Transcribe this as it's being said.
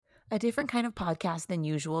A different kind of podcast than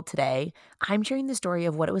usual today. I'm sharing the story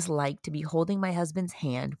of what it was like to be holding my husband's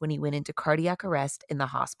hand when he went into cardiac arrest in the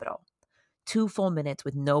hospital. 2 full minutes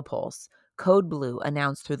with no pulse, code blue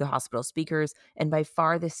announced through the hospital speakers, and by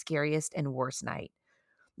far the scariest and worst night.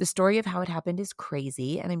 The story of how it happened is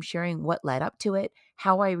crazy, and I'm sharing what led up to it,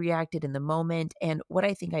 how I reacted in the moment, and what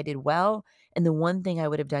I think I did well. And the one thing I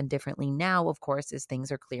would have done differently now, of course, is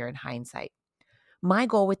things are clear in hindsight. My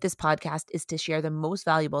goal with this podcast is to share the most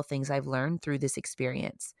valuable things I've learned through this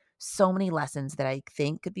experience. So many lessons that I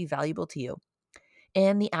think could be valuable to you.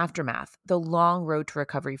 And the aftermath, the long road to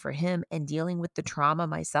recovery for him and dealing with the trauma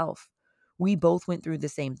myself. We both went through the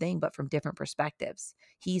same thing, but from different perspectives.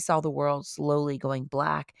 He saw the world slowly going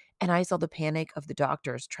black, and I saw the panic of the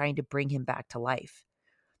doctors trying to bring him back to life.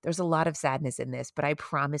 There's a lot of sadness in this, but I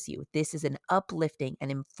promise you, this is an uplifting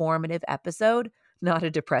and informative episode, not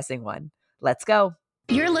a depressing one. Let's go.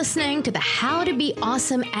 You're listening to the How to Be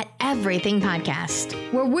Awesome at Everything podcast,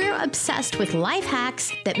 where we're obsessed with life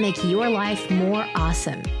hacks that make your life more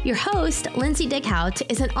awesome. Your host, Lindsay Dickhout,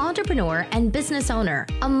 is an entrepreneur and business owner,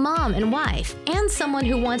 a mom and wife, and someone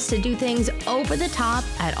who wants to do things over the top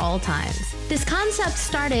at all times. This concept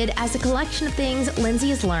started as a collection of things Lindsay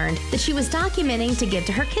has learned that she was documenting to give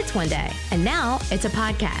to her kids one day, and now it's a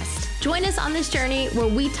podcast. Join us on this journey where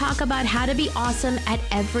we talk about how to be awesome at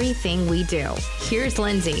everything we do. Here's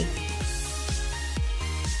Lindsay.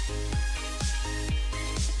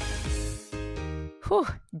 Whew,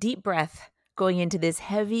 deep breath going into this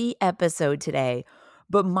heavy episode today.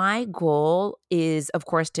 But my goal is, of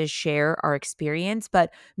course, to share our experience,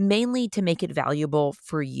 but mainly to make it valuable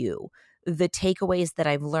for you. The takeaways that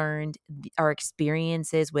I've learned, our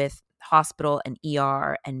experiences with hospital and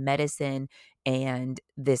ER and medicine and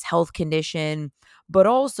this health condition, but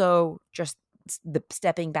also just the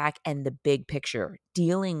stepping back and the big picture,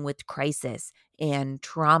 dealing with crisis and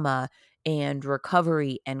trauma and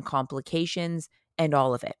recovery and complications and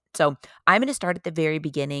all of it. So I'm going to start at the very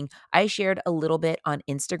beginning. I shared a little bit on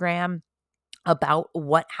Instagram about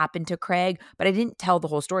what happened to Craig, but I didn't tell the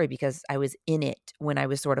whole story because I was in it when I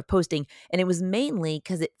was sort of posting. And it was mainly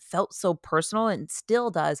because it felt so personal and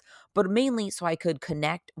still does, but mainly so I could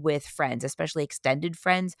connect with friends, especially extended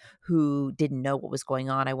friends who didn't know what was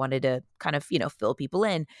going on. I wanted to kind of, fill people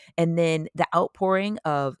in. And then the outpouring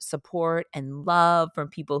of support and love from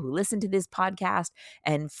people who listen to this podcast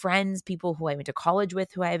and friends, people who I went to college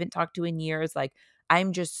with who I haven't talked to in years. Like,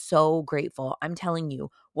 I'm just so grateful. I'm telling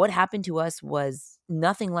you, what happened to us was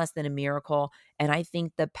nothing less than a miracle. And I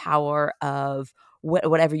think the power of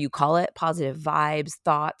whatever you call it, positive vibes,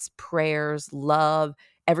 thoughts, prayers, love,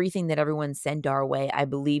 everything that everyone sent our way, I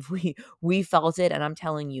believe we felt it. And I'm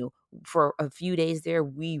telling you, for a few days there,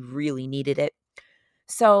 we really needed it.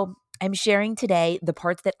 So I'm sharing today the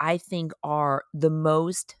parts that I think are the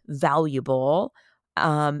most valuable.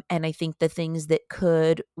 And I think the things that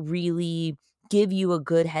could really give you a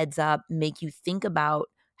good heads up, make you think about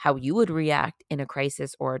how you would react in a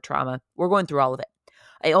crisis or a trauma. We're going through all of it.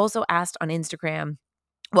 I also asked on Instagram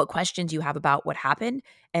what questions you have about what happened.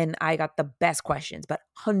 And I got the best questions, but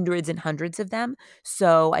hundreds and hundreds of them.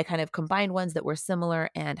 So I kind of combined ones that were similar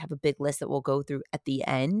and have a big list that we'll go through at the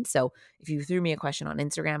end. So if you threw me a question on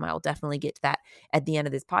Instagram, I'll definitely get to that at the end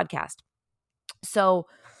of this podcast. So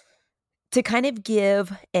to kind of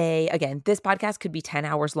give again, this podcast could be 10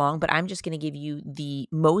 hours long, but I'm just going to give you the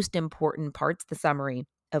most important parts, the summary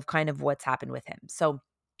of kind of what's happened with him. So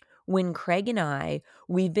when Craig and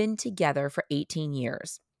we've been together for 18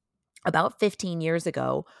 years. About 15 years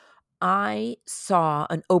ago, I saw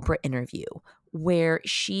an Oprah interview where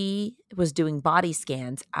she was doing body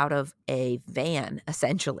scans out of a van,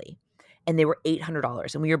 essentially. And they were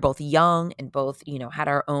 $800. And we were both young and both, had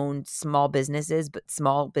our own small businesses, but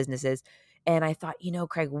small businesses. And I thought,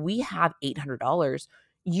 Craig, we have $800.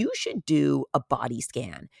 You should do a body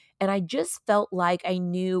scan. And I just felt like I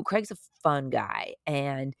knew Craig's a fun guy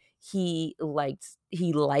and he liked,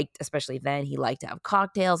 especially then, he liked to have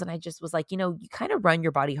cocktails. And I just was like, you kind of run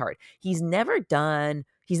your body hard. He's never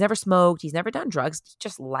smoked, he's never done drugs, he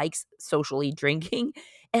just likes socially drinking.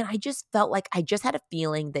 And I just felt like I just had a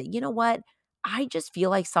feeling that, you know what? I just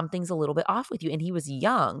feel like something's a little bit off with you. And he was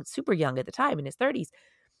young, super young at the time, in his 30s.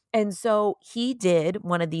 And so he did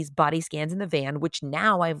one of these body scans in the van, which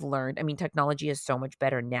now I've learned, I mean, technology is so much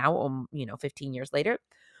better now, 15 years later.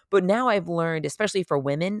 But now I've learned, especially for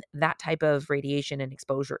women, that type of radiation and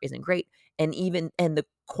exposure isn't great. And the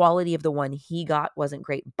quality of the one he got wasn't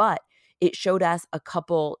great, but it showed us a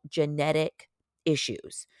couple genetic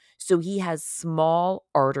issues. So he has small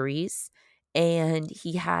arteries and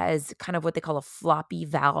he has kind of what they call a floppy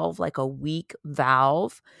valve, like a weak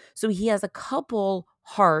valve. So he has a couple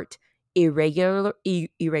heart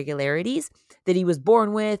irregularities that he was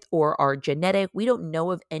born with or are genetic. We don't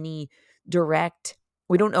know of any direct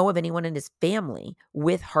we don't know of anyone in his family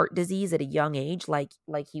with heart disease at a young age like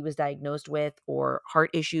he was diagnosed with, or heart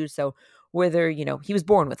issues. So whether, he was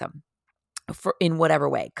born with them for in whatever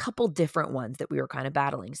way, couple different ones that we were kind of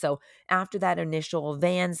battling. So after that initial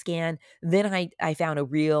van scan, then I found a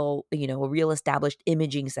real established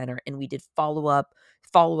imaging center, and we did follow up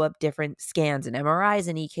different scans and MRIs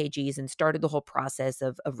and EKGs, and started the whole process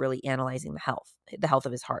of really analyzing the health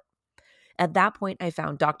of his heart. At that point, I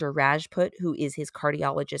found Dr. Rajput, who is his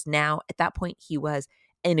cardiologist now. At that point, he was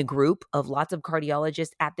in a group of lots of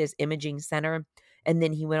cardiologists at this imaging center. And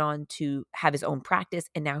then he went on to have his own practice,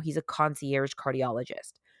 and now he's a concierge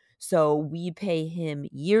cardiologist. So we pay him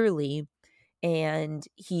yearly, and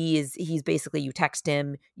he's basically, you text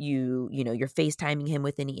him, you're FaceTiming him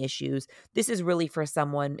with any issues. This is really for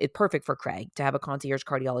someone, it's perfect for Craig to have a concierge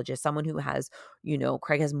cardiologist, someone who has,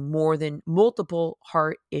 Craig has more than multiple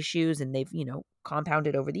heart issues, and they've,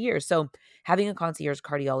 compounded over the years. So having a concierge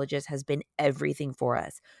cardiologist has been everything for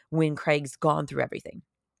us when Craig's gone through everything.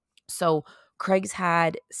 So Craig's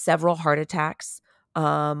had several heart attacks.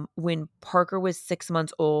 When Parker was 6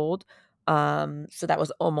 months old, so that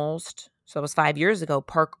was 5 years ago.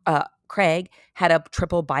 Craig had a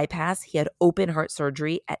triple bypass. He had open heart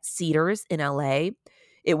surgery at Cedars in LA.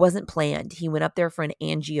 It wasn't planned. He went up there for an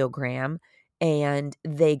angiogram, and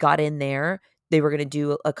they got in there. They were going to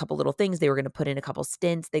do a couple little things. They were going to put in a couple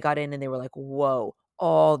stents. They got in and they were like, "Whoa,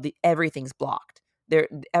 everything's blocked.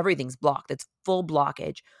 Everything's blocked. It's full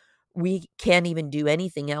blockage. We can't even do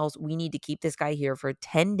anything else. We need to keep this guy here for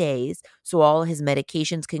 10 days so all his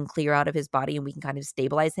medications can clear out of his body and we can kind of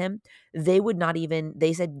stabilize him." They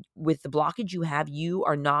said, "With the blockage you have, you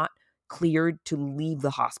are not cleared to leave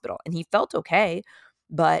the hospital." And he felt okay,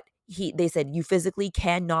 but they said, "You physically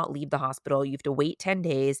cannot leave the hospital. You have to wait 10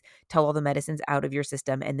 days, till all the medicine's out of your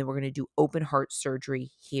system, and then we're going to do open heart surgery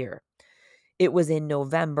here." It was in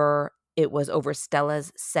November. It was over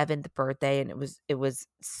Stella's 7th birthday, and it was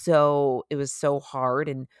so hard,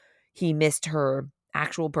 and he missed her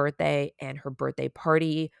actual birthday and her birthday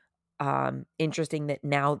party. Interesting that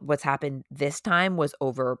now what's happened this time was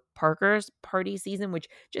over Parker's party season, which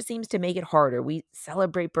just seems to make it harder. We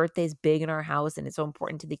celebrate birthdays big in our house, and it's so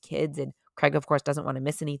important to the kids, and Craig, of course, doesn't want to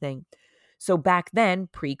miss anything. So back then,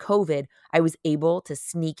 pre-COVID, I was able to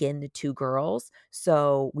sneak in the two girls.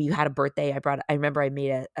 So we had a birthday. I remember I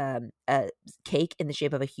made a cake in the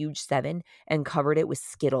shape of a huge 7 and covered it with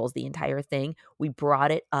Skittles, the entire thing. We brought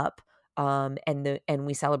it up, and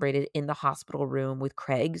we celebrated in the hospital room with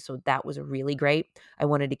Craig. So that was really great. I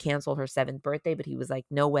wanted to cancel her 7th birthday, but he was like,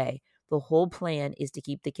 "No way. The whole plan is to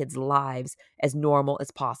keep the kids' lives as normal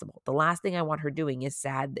as possible. The last thing I want her doing is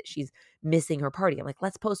sad that she's missing her party." I'm like,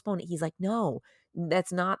 "Let's postpone it." He's like, "No,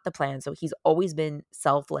 that's not the plan." So he's always been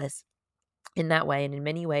selfless in that way, and in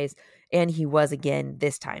many ways. And he was again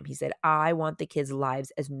this time. He said, "I want the kids'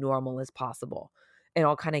 lives as normal as possible." And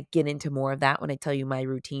I'll kind of get into more of that when I tell you my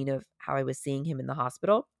routine of how I was seeing him in the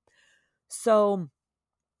hospital. So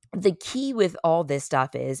the key with all this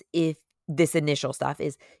stuff is, if this initial stuff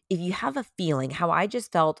is, if you have a feeling, how I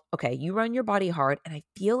just felt, okay, you run your body hard and I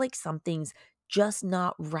feel like something's just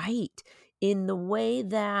not right in the way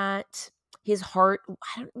that his heart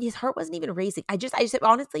wasn't even racing. I just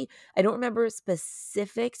honestly, I don't remember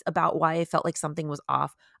specifics about why I felt like something was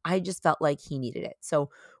off. I just felt like he needed it. So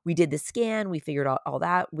we did the scan, we figured out all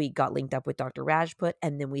that. We got linked up with Dr. Rajput,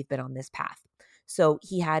 and then we've been on this path. So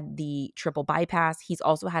he had the triple bypass. He's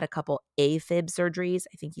also had a couple AFib surgeries.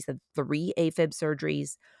 I think he said 3 AFib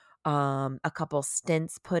surgeries, a couple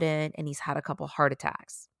stents put in, and he's had a couple heart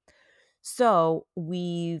attacks. So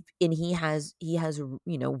he has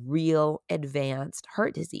real advanced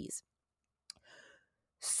heart disease.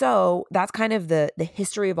 So that's kind of the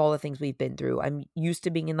history of all the things we've been through. I'm used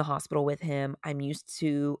to being in the hospital with him. I'm used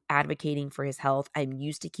to advocating for his health. I'm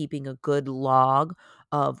used to keeping a good log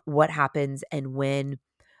of what happens and when.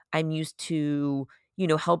 I'm used to,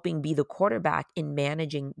 helping be the quarterback in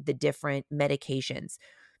managing the different medications.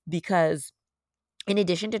 Because in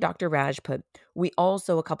addition to Dr. Rajput, we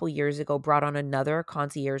also a couple years ago brought on another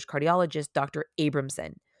concierge cardiologist, Dr.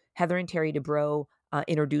 Abramson. Heather and Terry Dubrow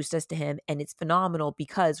introduced us to him, and it's phenomenal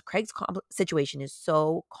because Craig's situation is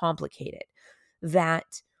so complicated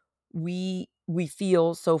that we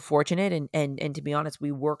feel so fortunate, and to be honest,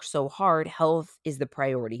 we work so hard. Health is the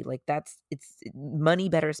priority. Like, it's money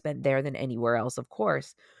better spent there than anywhere else, of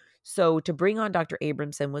course. So to bring on Dr.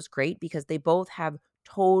 Abramson was great because they both have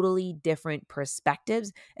totally different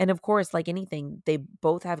perspectives. And of course, like anything, they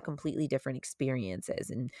both have completely different experiences.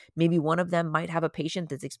 And maybe one of them might have a patient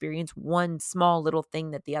that's experienced one small little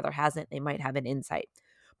thing that the other hasn't. They might have an insight.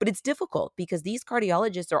 But it's difficult because these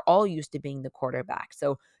cardiologists are all used to being the quarterback.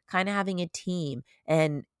 So kind of having a team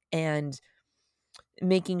and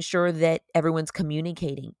making sure that everyone's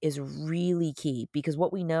communicating is really key, because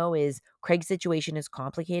what we know is Craig's situation is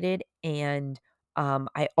complicated. And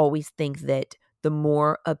I always think that the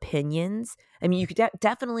more opinions, I mean, you could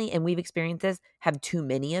definitely, and we've experienced this, have too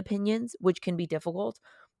many opinions, which can be difficult.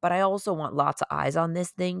 But I also want lots of eyes on this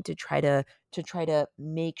thing to try to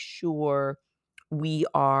make sure we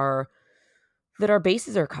are that our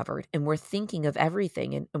bases are covered and we're thinking of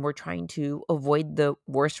everything, and we're trying to avoid the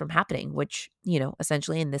worst from happening, which,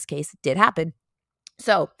 essentially in this case did happen.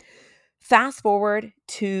 So fast forward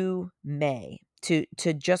to May, to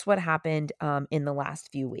just what happened in the last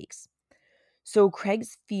few weeks. So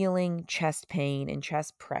Craig's feeling chest pain and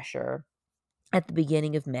chest pressure at the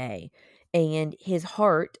beginning of May, and his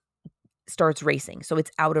heart starts racing. So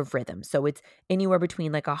it's out of rhythm. So it's anywhere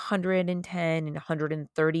between like 110 and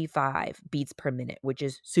 135 beats per minute, which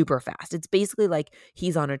is super fast. It's basically like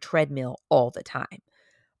he's on a treadmill all the time.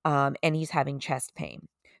 And he's having chest pain.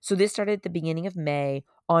 So this started at the beginning of May.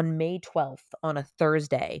 On May 12th, on a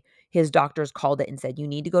Thursday, his doctors called it and said, you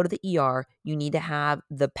need to go to the ER, you need to have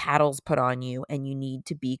the paddles put on you, and you need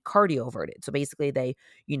to be cardioverted. So basically they,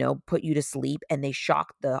 put you to sleep and they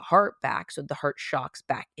shock the heart back so the heart shocks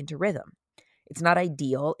back into rhythm. It's not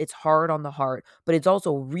ideal. It's hard on the heart, but it's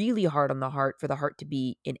also really hard on the heart for the heart to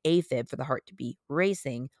be in AFib, for the heart to be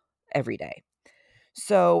racing every day.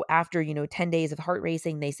 So after, 10 days of heart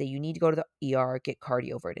racing, they say you need to go to the ER, get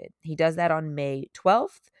cardioverted. He does that on May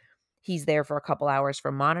 12th. He's there for a couple hours for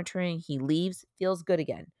monitoring. He leaves, feels good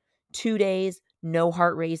again. 2 days, no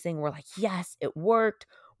heart racing. We're like, yes, it worked.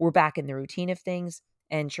 We're back in the routine of things.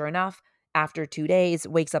 And sure enough, after 2 days,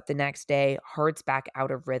 wakes up the next day, heart's back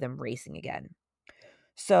out of rhythm, racing again.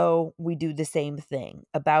 So we do the same thing.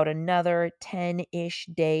 About another 10-ish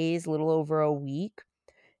days, a little over a week.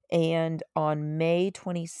 And on May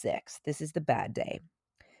 26th, this is the bad day.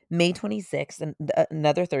 May 26th, and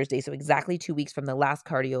another Thursday, so exactly 2 weeks from the last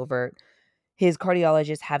cardiovert, his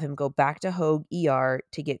cardiologists have him go back to Hoag ER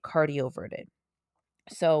to get cardioverted.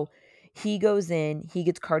 So he goes in, he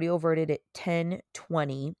gets cardioverted at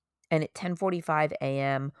 10:20, and at 10:45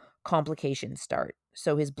 a.m., complications start.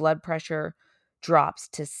 So his blood pressure drops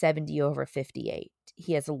to 70/58.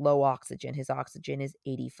 He has a low oxygen. His oxygen is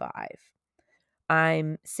 85.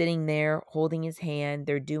 I'm sitting there holding his hand.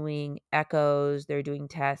 They're doing echoes, they're doing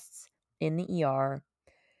tests in the ER,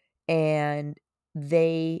 and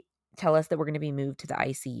they tell us that we're going to be moved to the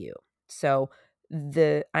ICU. So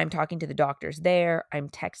I'm talking to the doctors there. I'm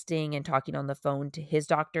texting and talking on the phone to his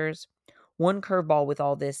doctors. One curveball with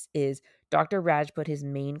all this is Dr. Rajput, his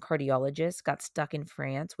main cardiologist, got stuck in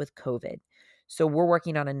France with COVID. So we're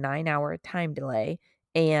working on a 9-hour time delay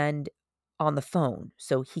and on the phone.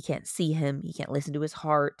 So he can't see him, he can't listen to his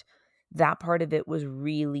heart. That part of it was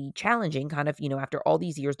really challenging, kind of, after all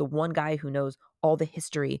these years, the one guy who knows all the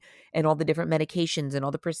history and all the different medications and all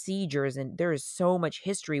the procedures, and there is so much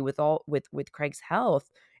history with Craig's health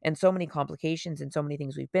and so many complications and so many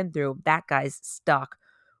things we've been through. That guy's stuck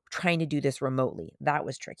trying to do this remotely. That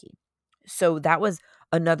was tricky. So that was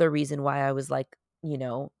another reason why I was like,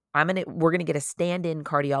 we're going to get a stand-in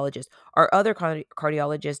cardiologist. Our other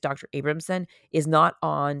cardiologist, Dr. Abramson, is not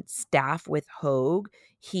on staff with Hoag.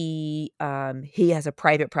 He has a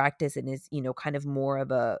private practice and is, kind of more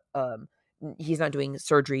of a, he's not doing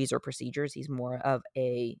surgeries or procedures. He's more of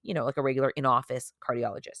a, like a regular in-office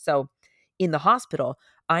cardiologist. So in the hospital,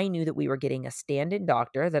 I knew that we were getting a stand-in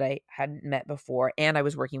doctor that I hadn't met before, and I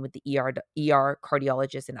was working with the ER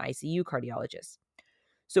cardiologist and ICU cardiologist.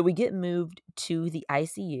 So we get moved to the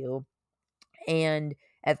ICU, and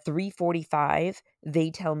at 3:45, they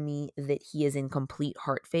tell me that he is in complete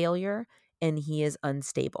heart failure and he is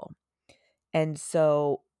unstable. And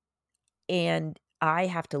so, and I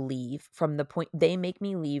have to leave from the point, they make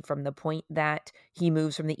me leave from the point that he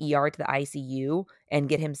moves from the ER to the ICU and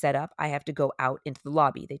get him set up. I have to go out into the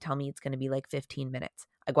lobby. They tell me it's going to be like 15 minutes.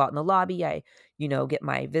 I go out in the lobby, I, get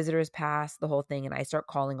my visitor's pass, the whole thing, and I start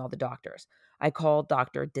calling all the doctors. I called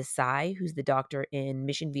Dr. Desai, who's the doctor in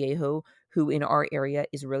Mission Viejo, who in our area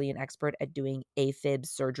is really an expert at doing AFib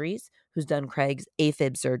surgeries, who's done Craig's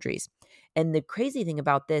AFib surgeries. And the crazy thing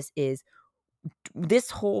about this is,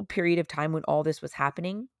 this whole period of time when all this was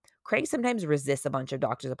happening, Craig sometimes resists a bunch of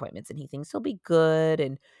doctor's appointments and he thinks he'll be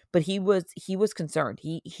good, but he was concerned.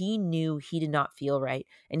 He knew he did not feel right,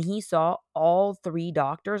 and he saw all three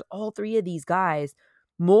doctors, all three of these guys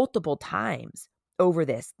multiple times over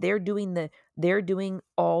this. They're doing the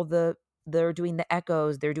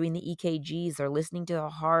echoes, they're doing the EKGs, they're listening to the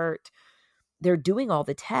heart, they're doing all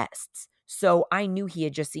the tests. So I knew he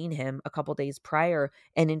had just seen him a couple days prior.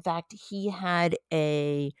 And in fact, he had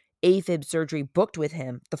a AFib surgery booked with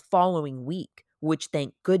him the following week, which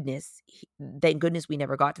thank goodness we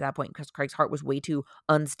never got to that point because Craig's heart was way too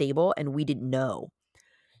unstable and we didn't know.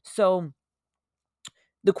 So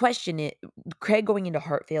the question is, Craig going into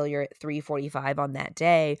heart failure at 3:45 on that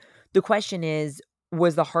day, the question is,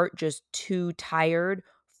 was the heart just too tired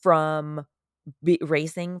from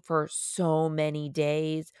racing for so many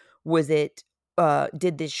days? Was it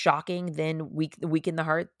did this shocking then weaken the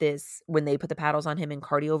heart, this when they put the paddles on him and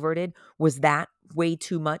cardioverted, was that way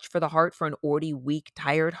too much for the heart, for an already weak,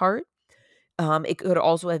 tired heart? It could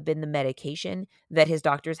also have been the medication that his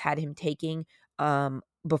doctors had him taking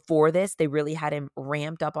before this. They really had him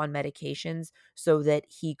ramped up on medications so that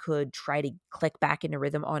he could try to click back into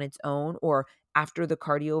rhythm on its own, or after the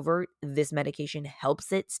cardiovert, this medication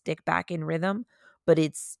helps it stick back in rhythm, but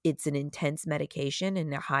it's an intense medication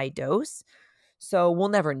and a high dose. So we'll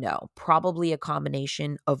never know. Probably a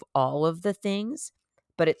combination of all of the things.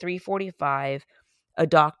 But at 3:45, a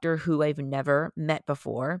doctor who I've never met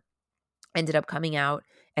before ended up coming out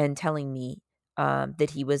and telling me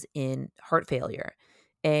that he was in heart failure.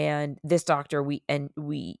 And this doctor, we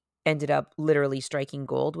ended up literally striking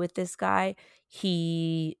gold with this guy.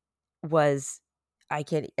 He was, I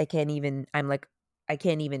can't even, I'm like, I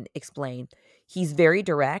can't even explain. He's very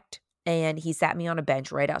direct. And he sat me on a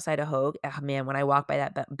bench right outside of Hogue. Oh, man, when I walk by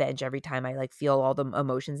that bench, every time I like feel all the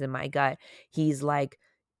emotions in my gut. He's like,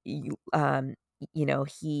 you,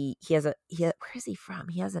 he has where is he from?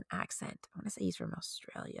 He has an accent. I want to say he's from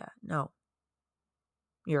Australia. No,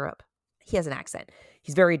 Europe. He has an accent.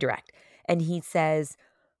 He's very direct. And he says,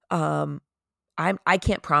 um, I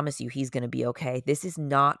can't promise you he's going to be okay. This is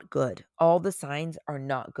not good. All the signs are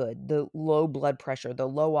not good. The low blood pressure, the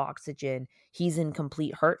low oxygen, he's in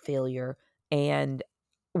complete heart failure, and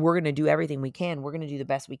we're going to do everything we can. We're going to do the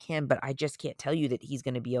best we can, but I just can't tell you that he's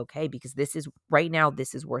going to be okay because this is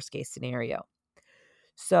worst case scenario.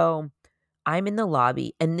 So I'm in the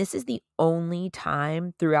lobby, and this is the only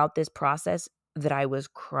time throughout this process that I was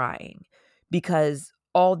crying, because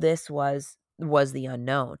all this was the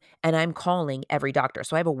unknown. And I'm calling every doctor.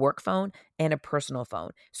 So I have a work phone and a personal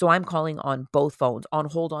phone. So I'm calling on both phones, on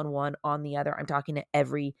hold on one, on the other. I'm talking to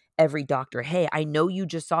every doctor. Hey, I know you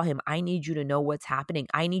just saw him. I need you to know what's happening.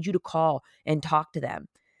 I need you to call and talk to them.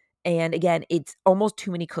 And again, it's almost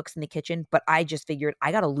too many cooks in the kitchen, but I just figured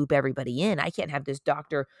I got to loop everybody in. I can't have this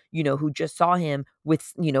doctor, who just saw him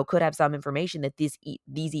with, could have some information that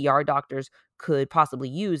these ER doctors could possibly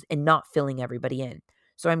use, and not filling everybody in.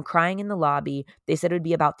 So I'm crying in the lobby. They said it would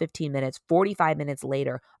be about 15 minutes. 45 minutes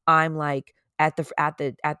later, I'm like at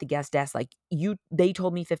the guest desk, like, they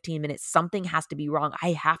told me 15 minutes. Something has to be wrong.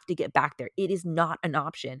 I have to get back there. It is not an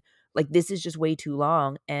option. Like, this is just way too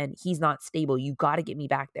long, and he's not stable. You got to get me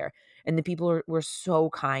back there. And the people were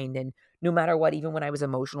so kind. And no matter what, even when I was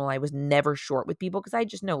emotional, I was never short with people, because I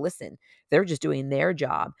just know, listen, they're just doing their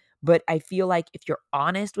job. But I feel like if you're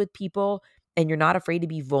honest with people and you're not afraid to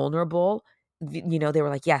be vulnerable, they were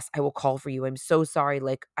like, yes, I will call for you. I'm so sorry.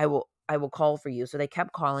 Like, I will call for you. So they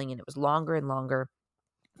kept calling, and it was longer and longer.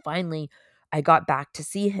 Finally, I got back to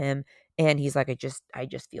see him, and he's like, I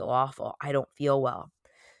just feel awful. I don't feel well.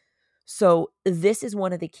 So this is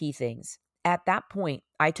one of the key things. At that point,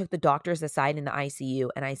 I took the doctors aside in the ICU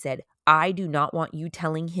and I said, I do not want you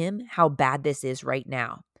telling him how bad this is right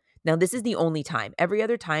now. Now, this is the only time. Every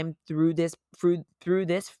other time through this,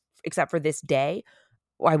 except for this day,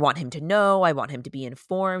 I want him to know, I want him to be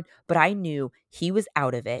informed, but I knew he was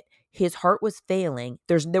out of it. His heart was failing.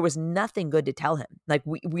 There was nothing good to tell him. Like,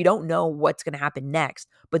 we don't know what's going to happen next,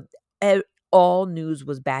 but all news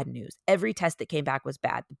was bad news. Every test that came back was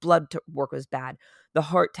bad. The blood work was bad. The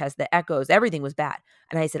heart test, the echoes, everything was bad.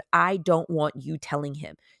 And I said, I don't want you telling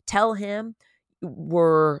him. Tell him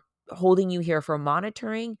we're holding you here for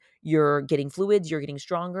monitoring. You're getting fluids, you're getting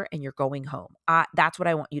stronger, and you're going home. That's what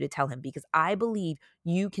I want you to tell him, because I believe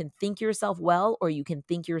you can think yourself well or you can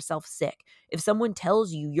think yourself sick. If someone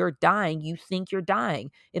tells you you're dying, you think you're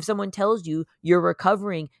dying. If someone tells you you're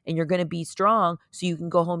recovering and you're going to be strong so you can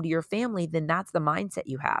go home to your family, then that's the mindset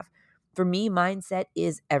you have. For me, mindset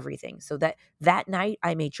is everything. So that night,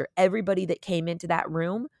 I made sure everybody that came into that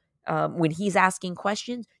room, when he's asking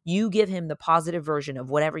questions, you give him the positive version of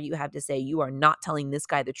whatever you have to say. You are not telling this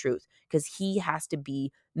guy the truth, because he has to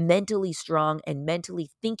be mentally strong and mentally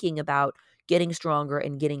thinking about getting stronger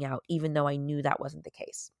and getting out, even though I knew that wasn't the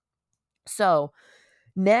case. So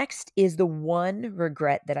Next is the one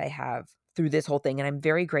regret that I have through this whole thing, and I'm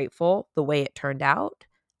very grateful the way it turned out.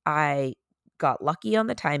 I got lucky on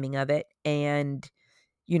the timing of it, and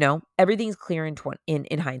everything's clear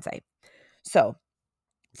in hindsight. So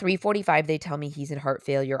 3:45, they tell me he's in heart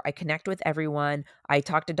failure. I connect with everyone. I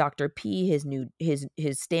talk to Dr. P,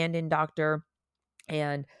 his stand-in doctor,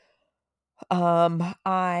 and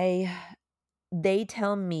I they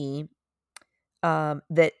tell me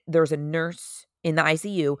that there's a nurse in the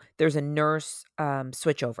ICU. There's a nurse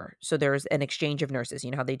switchover. So there's an exchange of nurses. You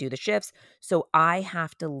know how they do the shifts. So I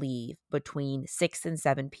have to leave between 6 and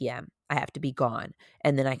 7 p.m. I have to be gone,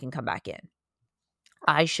 and then I can come back in.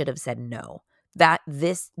 I should have said no. That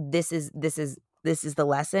this is the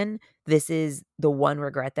lesson. This is the one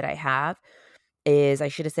regret that I have is I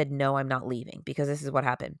should have said no, I'm not leaving, because this is what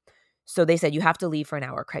happened. So they said you have to leave for an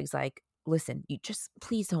hour. Craig's like, "Listen, you just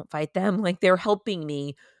please don't fight them. Like, they're helping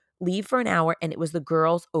me. Leave for an hour." And it was the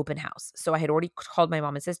girls' open house. So I had already called my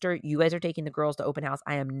mom and sister. You guys are taking the girls to open house.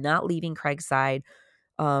 I am not leaving Craig's side.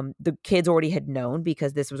 The kids already had known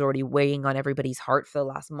because this was already weighing on everybody's heart for the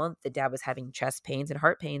last month. The dad was having chest pains and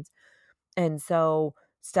heart pains. And so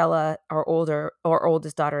Stella, our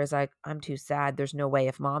oldest daughter, is like, "I'm too sad. There's no way.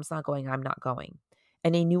 If mom's not going, I'm not going."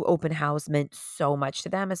 And a new open house meant so much to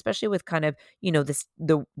them, especially with kind of,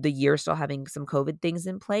 the year still having some COVID things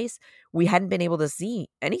in place. We hadn't been able to see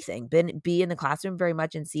anything, be in the classroom very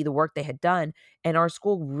much and see the work they had done. And our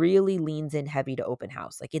school really leans in heavy to open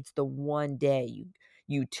house. Like, it's the one day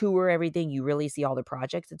you tour everything, you really see all the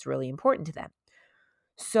projects. It's really important to them.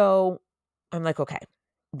 So I'm like, okay,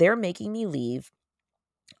 they're making me leave.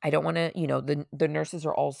 I don't want to, the nurses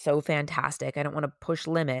are all so fantastic. I don't want to push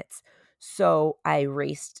limits. So I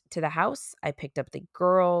raced to the house. I picked up the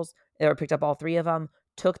girls, or picked up all three of them,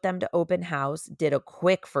 took them to open house, did a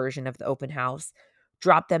quick version of the open house,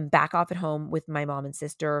 dropped them back off at home with my mom and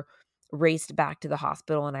sister, raced back to the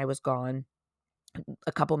hospital, and I was gone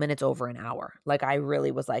a couple minutes over an hour. Like, I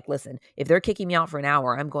really was like, listen, if they're kicking me out for an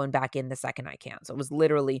hour, I'm going back in the second I can. So it was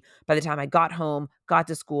literally, by the time I got home, got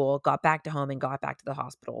to school, got back to home, and got back to the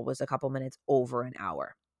hospital, was a couple minutes over an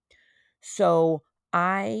hour. So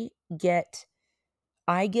I get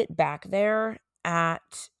back there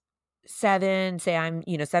at 7, say I'm,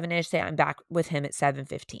 7-ish, say I'm back with him at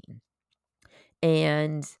 7:15.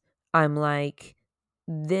 And I'm like,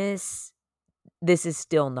 this is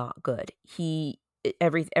still not good.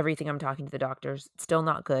 Everything I'm talking to the doctors, still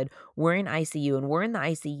not good. We're in ICU, and we're in the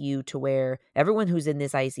ICU to where everyone who's in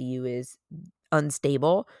this ICU is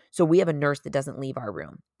unstable. So we have a nurse that doesn't leave our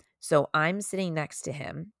room. So I'm sitting next to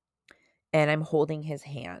him and I'm holding his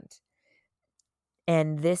hand.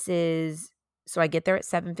 And so I get there at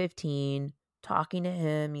 7:15, talking to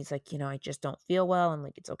him. He's like, I just don't feel well. I'm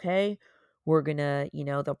like, it's okay. We're gonna,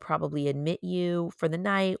 they'll probably admit you for the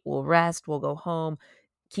night. We'll rest. We'll go home,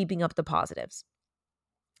 keeping up the positives.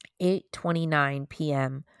 8:29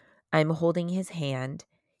 p.m. I'm holding his hand.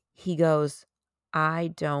 He goes,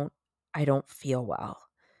 I don't feel well.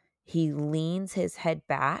 He leans his head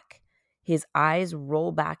back. His eyes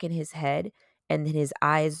roll back in his head, and then his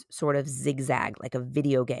eyes sort of zigzag like a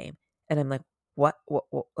video game. And I'm like, what?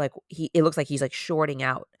 Like, it looks like he's like shorting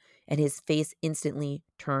out, and his face instantly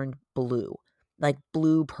turned blue, like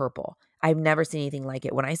blue purple. I've never seen anything like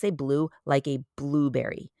it. When I say blue, like a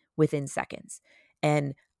blueberry within seconds.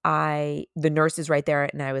 And the nurse is right there,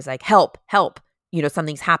 and I was like, help,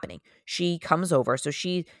 something's happening. She comes over. So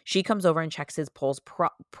she comes over and checks his pulse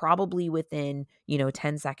probably within,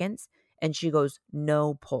 10 seconds. And she goes,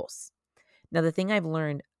 no pulse. Now, the thing I've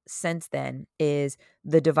learned since then is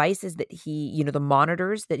the devices that the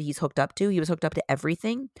monitors that he's hooked up to, he was hooked up to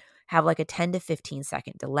everything, have like a 10 to 15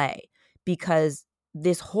 second delay, because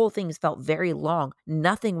this whole thing felt very long.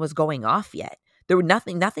 Nothing was going off yet. There were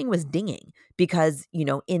nothing was dinging, because,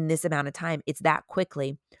 in this amount of time, it's that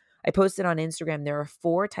quickly. I posted on Instagram, there are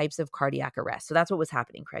 4 types of cardiac arrest. So that's what was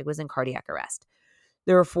happening. Craig was in cardiac arrest.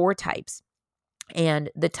 There are 4 types. And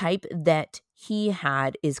the type that he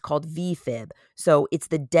had is called VFib. So it's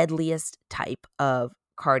the deadliest type of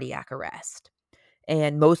cardiac arrest.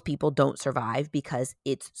 And most people don't survive because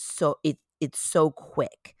it's so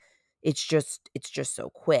quick. It's just so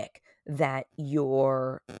quick that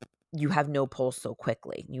you have no pulse so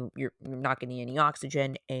quickly. You're not getting any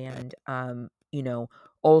oxygen, and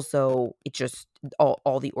also it just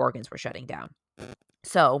all the organs were shutting down.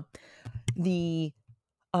 So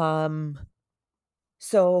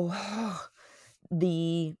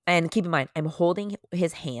and keep in mind, I'm holding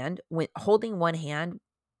his hand, holding one hand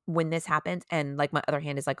when this happens, and like my other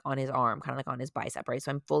hand is like on his arm, kind of like on his bicep, right?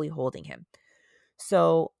 So I'm fully holding him.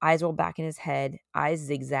 So eyes roll back in his head, eyes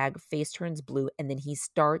zigzag, face turns blue, and then he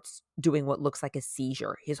starts doing what looks like a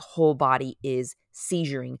seizure. His whole body is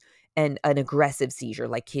seizuring, and an aggressive seizure,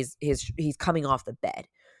 like he's coming off the bed.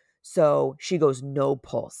 So she goes, no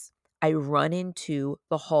pulse. I run into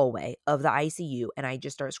the hallway of the ICU and I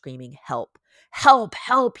just start screaming, help, help,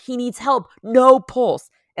 help. He needs help. No pulse.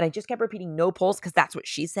 And I just kept repeating no pulse because that's what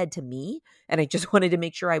she said to me. And I just wanted to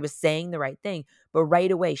make sure I was saying the right thing. But right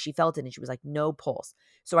away, she felt it and she was like, no pulse.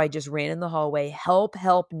 So I just ran in the hallway, help,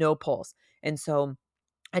 help, no pulse. And so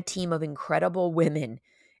a team of incredible women.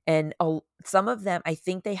 And some of them, I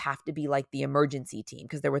think they have to be like the emergency team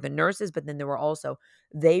because there were the nurses, but then there were also,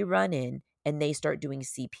 they run in and they start doing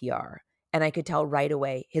CPR. And I could tell right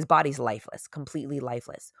away his body's lifeless, completely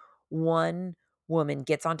lifeless. One woman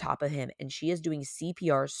gets on top of him and she is doing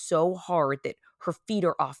CPR so hard that her feet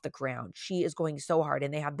are off the ground. She is going so hard.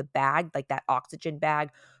 And they have the bag, like that oxygen bag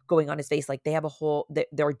going on his face. Like they have a whole,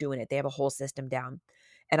 they're doing it. They have a whole system down.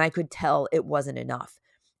 And I could tell it wasn't enough.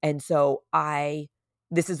 And so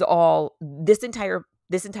this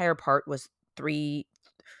entire part was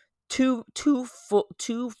two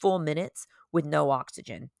full minutes with no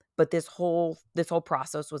oxygen. But this whole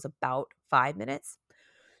process was about 5 minutes.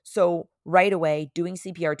 So right away, doing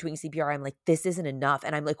CPR, I'm like, this isn't enough.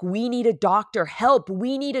 And I'm like, we need a doctor, help,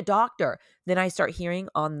 we need a doctor. Then I start hearing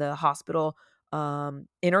on the hospital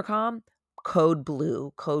intercom, code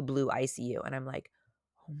blue ICU. And I'm like,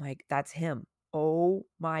 oh my, that's him. Oh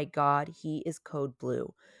my God, he is code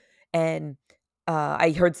blue. And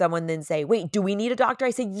I heard someone then say, wait, do we need a doctor? I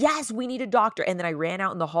said, yes, we need a doctor. And then I ran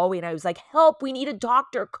out in the hallway and I was like, help, we need a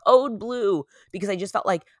doctor, code blue. Because I just felt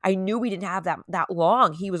like I knew we didn't have that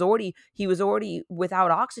long. He was already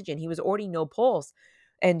without oxygen. He was already no pulse.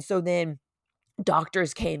 And so then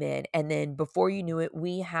doctors came in. And then before you knew it,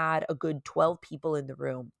 we had a good 12 people in the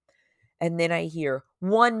room. And then I hear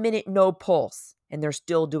 1 minute, no pulse. And they're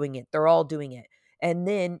still doing it. They're all doing it. And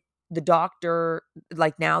then the doctor,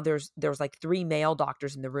 like now there's like 3 male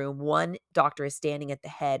doctors in the room. One doctor is standing at the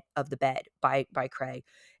head of the bed by Craig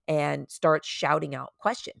and starts shouting out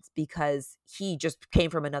questions because he just came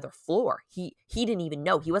from another floor. He didn't even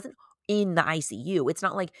know. He wasn't in the ICU. It's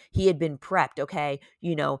not like he had been prepped. Okay,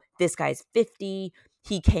 this guy's 50.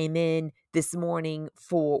 He came in this morning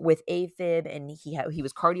with AFib and he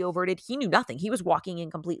was cardioverted. He knew nothing. He was walking in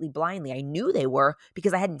completely blindly. I knew they were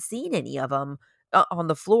because I hadn't seen any of them on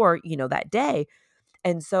the floor, that day.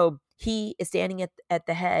 And so he is standing at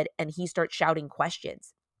the head and he starts shouting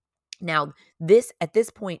questions. Now, at this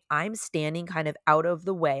point, I'm standing kind of out of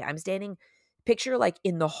the way. I'm standing, picture like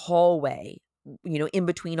in the hallway, in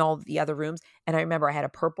between all the other rooms. And I remember I had a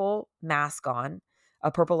purple mask on,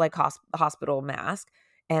 a purple like hospital mask,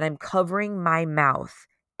 and I'm covering my mouth.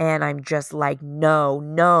 And I'm just like, no,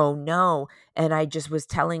 no, no. And I just was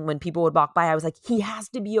telling when people would walk by, I was like, he has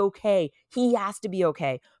to be okay. He has to be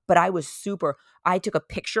okay. But I took a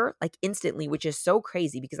picture like instantly, which is so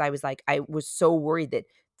crazy because I was so worried that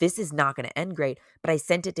this is not going to end great. But I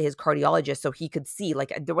sent it to his cardiologist so he could see,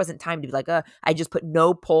 like, there wasn't time to be like, I just put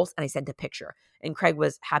no pulse and I sent a picture. And Craig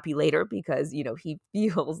was happy later because, he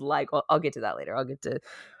feels like, well, I'll get to that later. I'll get to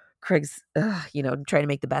Craig's, trying to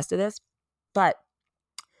make the best of this. But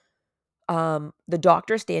the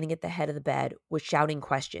doctor standing at the head of the bed was shouting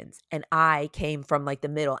questions and I came from like the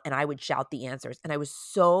middle and I would shout the answers. And I was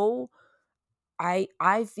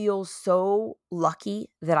I feel so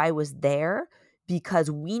lucky that I was there because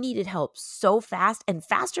we needed help so fast and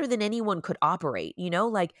faster than anyone could operate,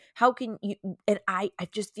 like how can you, and I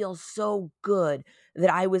just feel so good that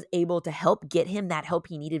I was able to help get him that help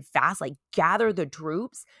he needed fast, like gather the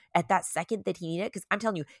troops at that second that he needed. Cause I'm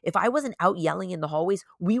telling you, if I wasn't out yelling in the hallways,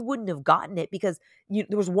 we wouldn't have gotten it because there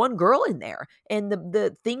was one girl in there and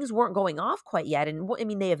the things weren't going off quite yet. And I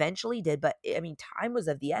mean, they eventually did, but I mean, time was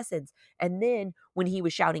of the essence. And then when he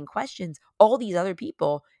was shouting questions, all these other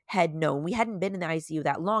people had known. We hadn't been in the ICU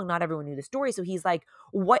that long. Not everyone knew the story. So he's like,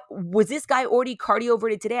 what was this guy already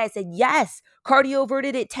cardioverted today? I said, yes,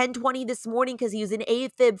 cardioverted at 10:20 this morning because he was in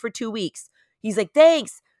AFib for 2 weeks. He's like,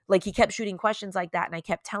 thanks. Like he kept shooting questions like that. And I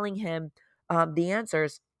kept telling him the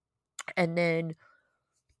answers. And then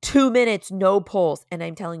 2 minutes, no pulse. And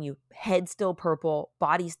I'm telling you, head still purple,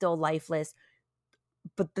 body still lifeless.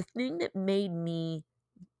 But the thing that made me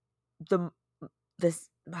this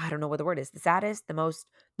I don't know what the word is, the saddest,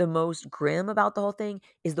 the most grim about the whole thing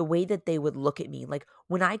is the way that they would look at me. Like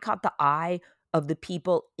when I caught the eye of the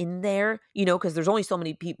people in there, because there's only so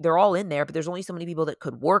many people, they're all in there, but there's only so many people that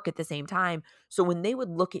could work at the same time. So when they would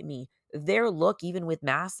look at me, their look, even with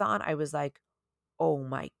masks on, I was like, oh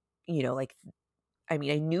my, like, I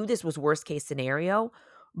mean, I knew this was worst case scenario,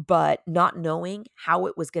 but not knowing how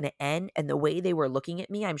it was going to end and the way they were looking at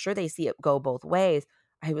me, I'm sure they see it go both ways.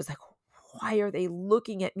 I was like, why are they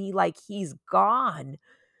looking at me like he's gone?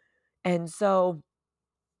 And so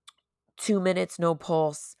 2 minutes, no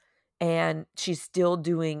pulse. And she's still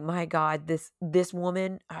doing, my God, this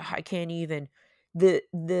woman, I can't even. The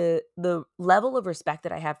level of respect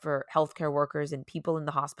that I have for healthcare workers and people in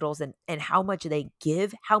the hospitals and how much they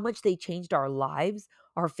give, how much they changed our lives,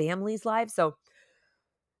 our families' lives. So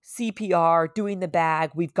CPR, doing the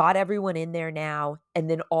bag, we've got everyone in there now. And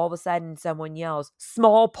then all of a sudden someone yells,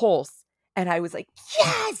 small pulse. And I was like,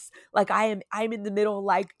 yes, like I'm in the middle,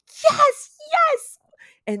 like, yes, yes.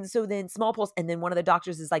 And so then small pulse. And then one of the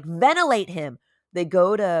doctors is like, ventilate him. They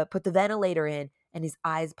go to put the ventilator in and his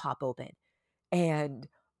eyes pop open. And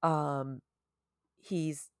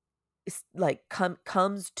he's like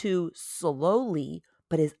comes to slowly,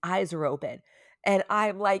 but his eyes are open. And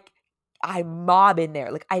I'm like, I mob in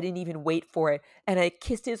there. Like I didn't even wait for it. And I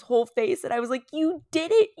kissed his whole face and I was like, you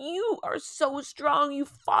did it. You are so strong. You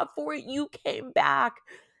fought for it. You came back.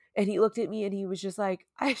 And he looked at me and he was just like,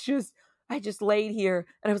 I just laid here.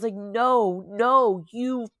 And I was like, no,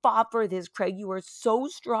 you fought for this, Craig. You are so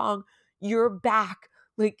strong. You're back.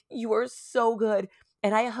 Like you are so good.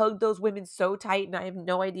 And I hugged those women so tight, and I have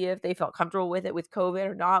no idea if they felt comfortable with it with COVID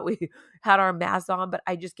or not. We had our masks on, but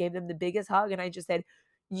I just gave them the biggest hug and I just said,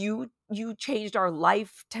 you changed our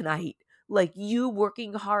life tonight. Like you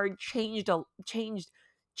working hard changed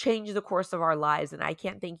the course of our lives. And I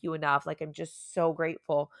can't thank you enough. Like I'm just so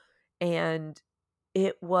grateful. And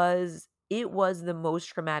it was the most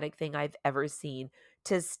traumatic thing I've ever seen,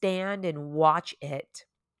 to stand and watch it,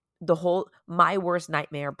 my worst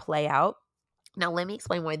nightmare play out. Now, let me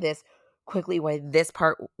explain why this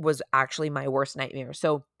part was actually my worst nightmare.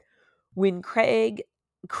 So, when Craig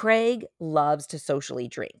loves to socially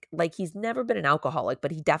drink. Like he's never been an alcoholic,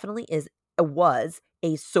 but he definitely was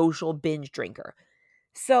a social binge drinker.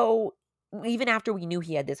 So, even after we knew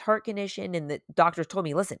he had this heart condition and the doctors told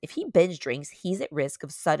me, listen, if he binge drinks, he's at risk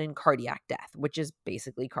of sudden cardiac death, which is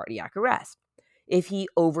basically cardiac arrest. If he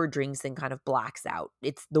overdrinks and kind of blacks out,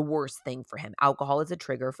 it's the worst thing for him. Alcohol is a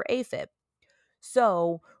trigger for AFib.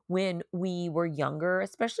 So when we were younger,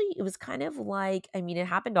 especially, it was kind of like, I mean, it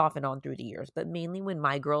happened off and on through the years, but mainly when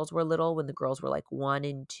my girls were little, when the girls were like 1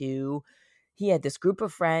 and 2, he had this group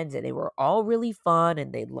of friends and they were all really fun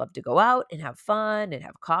and they'd love to go out and have fun and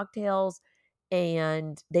have cocktails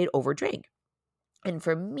and they'd overdrink. And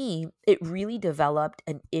for me, it really developed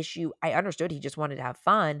an issue. I understood he just wanted to have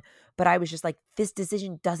fun, but I was just like, this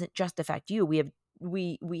decision doesn't just affect you. We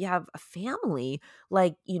have a family.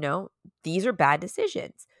 Like, these are bad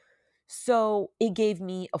decisions. So it gave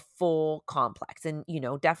me a full complex and,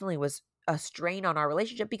 definitely was a strain on our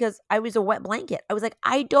relationship because I was a wet blanket. I was like,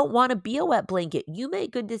 I don't want to be a wet blanket. You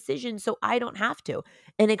make good decisions, so I don't have to.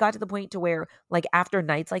 And it got to the point to where, like, after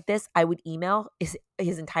nights like this, I would email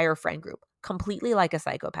his entire friend group, completely like a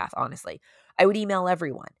psychopath, honestly. I would email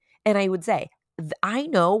everyone and I would say, I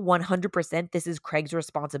know 100% this is Craig's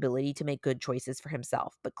responsibility to make good choices for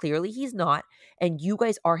himself, but clearly he's not. And you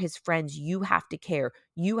guys are his friends. You have to care.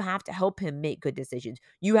 You have to help him make good decisions.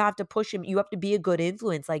 You have to push him. You have to be a good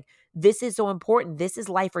influence. Like, this is so important. This is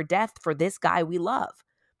life or death for this guy we love.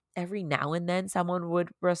 Every now and then someone would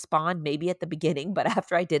respond, maybe at the beginning, but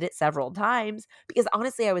after I did it several times, because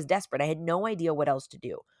honestly, I was desperate. I had no idea what else to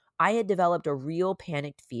do. I had developed a real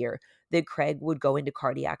panicked fear that Craig would go into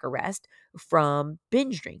cardiac arrest from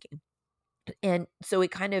binge drinking. And so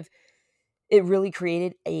it really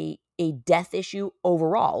created a death issue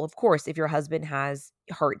overall. Of course, if your husband has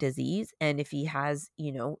heart disease and if he has,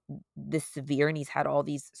 this severe and he's had all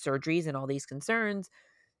these surgeries and all these concerns,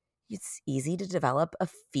 it's easy to develop a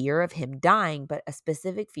fear of him dying, but a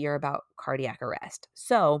specific fear about cardiac arrest.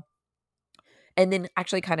 So, and then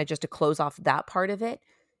actually kind of just to close off that part of it,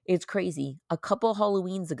 it's crazy. A couple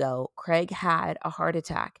Halloweens ago, Craig had a heart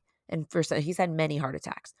attack. And he's had many heart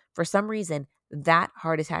attacks. For some reason, that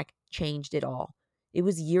heart attack changed it all. It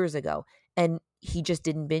was years ago. And he just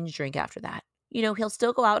didn't binge drink after that. He'll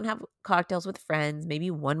still go out and have cocktails with friends, maybe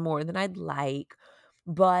one more than I'd like.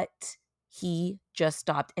 But he just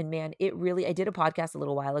stopped. And man, I did a podcast a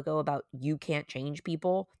little while ago about you can't change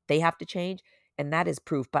people. They have to change. And that is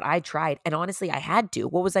proof. But I tried. And honestly, I had to.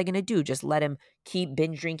 What was I going to do? Just let him keep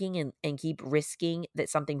binge drinking and keep risking that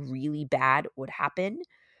something really bad would happen?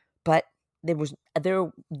 But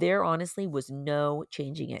there honestly was no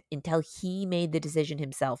changing it until he made the decision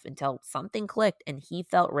himself, until something clicked and he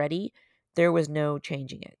felt ready. There was no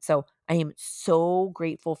changing it. So I am so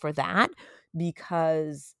grateful for that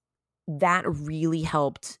because that really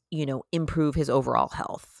helped, improve his overall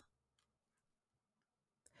health.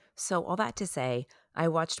 So, all that to say, I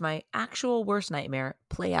watched my actual worst nightmare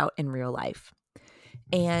play out in real life.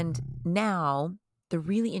 And now, the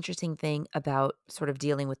really interesting thing about sort of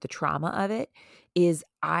dealing with the trauma of it is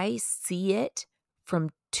I see it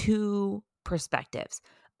from two perspectives.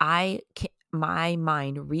 My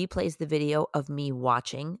mind replays the video of me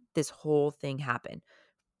watching this whole thing happen.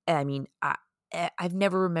 I mean, I've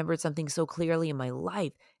never remembered something so clearly in my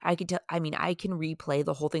life. I can replay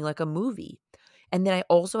the whole thing like a movie. And then I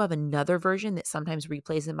also have another version that sometimes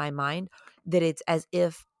replays in my mind that it's as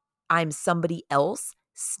if I'm somebody else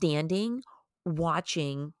standing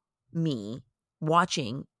watching me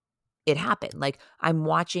watching it happen. Like I'm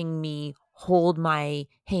watching me hold my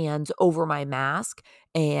hands over my mask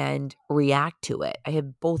and react to it. I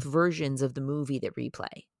have both versions of the movie that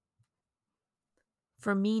replay.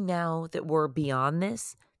 For me, now that we're beyond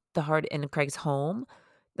this, the hard and Craig's home,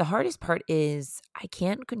 the hardest part is I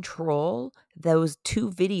can't control those two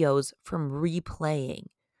videos from replaying,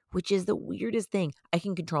 which is the weirdest thing. I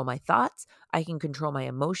can control my thoughts, I can control my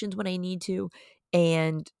emotions when I need to,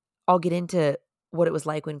 and I'll get into what it was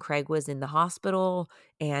like when Craig was in the hospital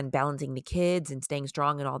and balancing the kids and staying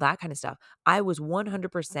strong and all that kind of stuff. I was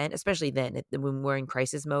 100%, especially then when we're in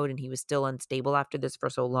crisis mode and he was still unstable after this for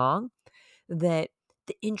so long, that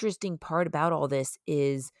the interesting part about all this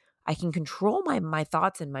is I can control my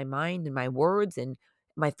thoughts and my mind and my words and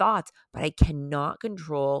my thoughts, but I cannot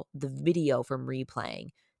control the video from replaying.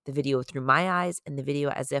 The video through my eyes and the video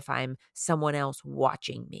as if I'm someone else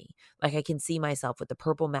watching me. Like I can see myself with the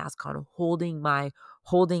purple mask on, holding my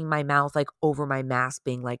mouth like over my mask,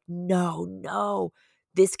 being like, no, no,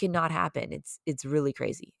 this cannot happen. It's really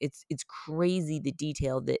crazy. It's crazy the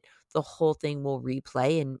detail that the whole thing will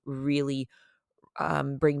replay and really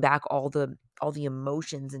bring back all the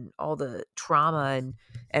emotions and all the trauma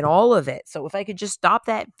and all of it. So if I could just stop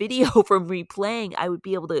that video from replaying, I would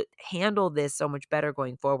be able to handle this so much better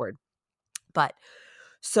going forward. But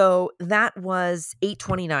so that was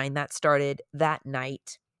 8:29 that started that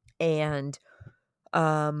night, and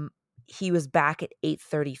um, he was back at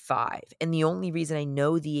 8:35, and the only reason I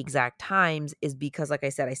know the exact times is because, like I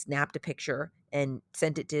said, I snapped a picture and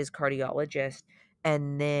sent it to his cardiologist,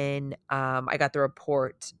 and then, I got the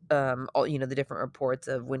report, all the different reports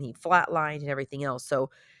of when he flatlined and everything else,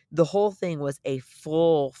 so the whole thing was a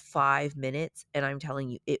full 5 minutes, and I'm telling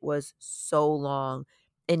you, it was so long,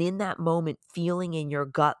 and in that moment, feeling in your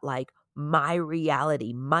gut like, "My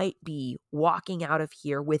reality might be walking out of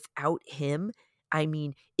here without him," I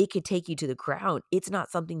mean, it could take you to the ground. It's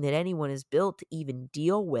not something that anyone is built to even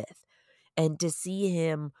deal with. And to see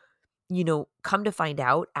him, come to find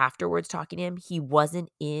out afterwards talking to him, he wasn't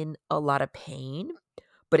in a lot of pain,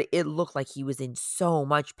 but it looked like he was in so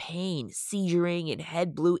much pain, seizuring and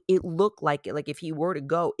head blue. It looked like it, like if he were to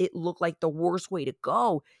go, it looked like the worst way to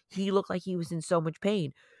go. He looked like he was in so much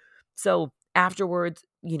pain. So afterwards,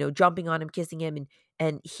 jumping on him, kissing him,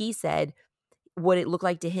 and he said what it looked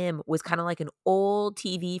like to him was kinda like an old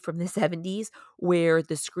TV from the '70s where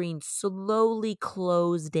the screen slowly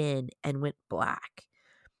closed in and went black,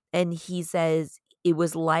 and he says it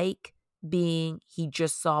was like he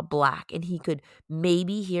just saw black, and he could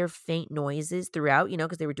maybe hear faint noises throughout,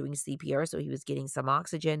 because they were doing CPR, so he was getting some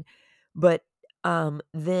oxygen, but,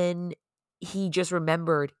 then he just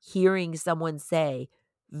remembered hearing someone say,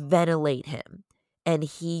 "Ventilate him," and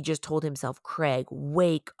he just told himself, "Craig,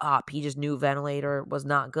 wake up." He just knew ventilator was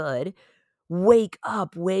not good. Wake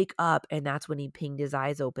up," and that's when he pinged his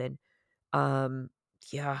eyes open. Um,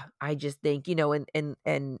 yeah, I just think,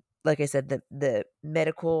 and like I said, the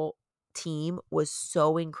medical team was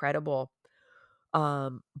so incredible.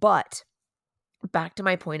 But back to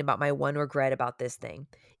my point about my one regret about this thing.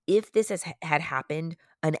 If this had happened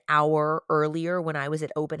an hour earlier when I was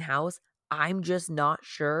at open house, I'm just not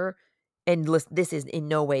sure. And listen, this is in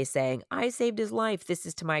no way saying I saved his life. This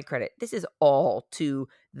is to my credit. This is all to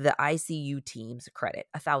the ICU team's credit,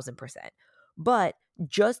 1,000%. But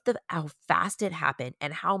just how fast it happened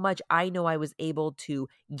and how much I know I was able to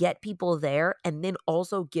get people there and then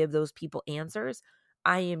also give those people answers,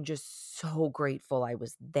 I am just so grateful I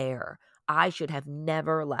was there. I should have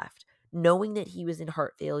never left. Knowing that he was in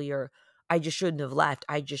heart failure, I just shouldn't have left.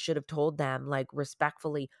 I just should have told them, like,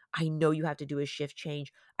 respectfully, I know you have to do a shift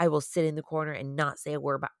change. I will sit in the corner and not say a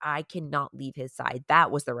word, but I cannot leave his side. That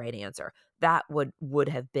was the right answer. That would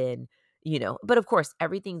have been, but of course,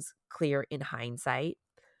 everything's clear in hindsight.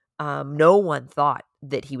 No one thought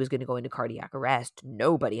that he was going to go into cardiac arrest.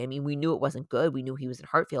 Nobody. I mean, we knew it wasn't good. We knew he was in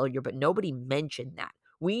heart failure, but nobody mentioned that.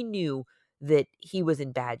 We knew that he was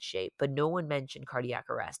in bad shape, but no one mentioned cardiac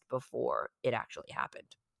arrest before it actually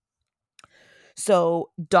happened.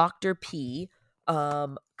 So Dr. P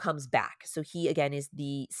comes back. So he again is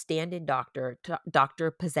the stand-in doctor.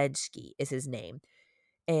 Dr. Pazensky is his name.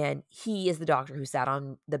 And he is the doctor who sat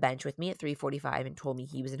on the bench with me at 3:45 and told me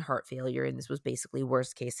he was in heart failure and this was basically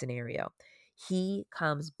worst case scenario. He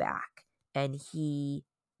comes back and he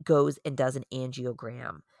goes and does an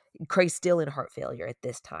angiogram. Craig's still in heart failure at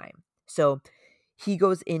this time. So he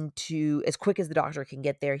goes into, as quick as the doctor can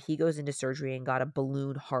get there, he goes into surgery and got a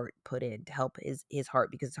balloon heart put in to help his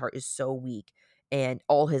heart because his heart is so weak and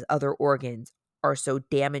all his other organs are so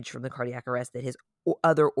damaged from the cardiac arrest that his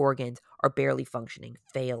other organs are barely functioning,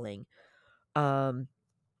 failing. Um,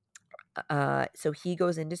 so he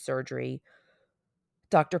goes into surgery.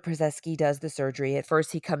 Dr. Przeski does the surgery. At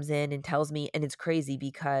first, he comes in and tells me, and it's crazy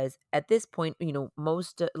because at this point,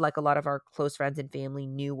 most like a lot of our close friends and family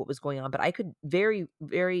knew what was going on, but I could very,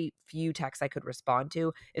 very few texts I could respond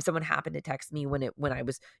to. If someone happened to text me when I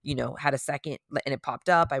was, had a second and it popped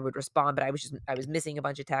up, I would respond, but I was missing a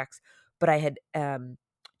bunch of texts. But I had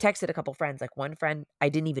texted a couple friends, like one friend, I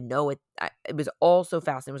didn't even know it. It was all so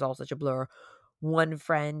fast. And it was all such a blur. One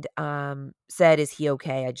friend said, "Is he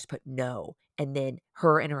okay?" I just put no. And then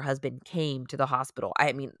her and her husband came to the hospital.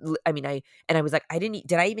 I was like,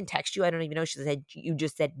 did I even text you? I don't even know. She said, "You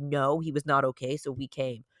just said no, he was not okay." So we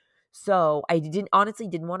came. So I didn't want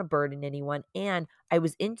to burden anyone. And I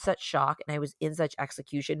was in such shock and I was in such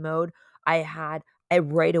execution mode.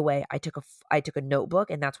 Right away, I took a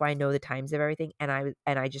notebook, and that's why I know the times of everything. And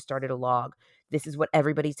I just started a log. This is what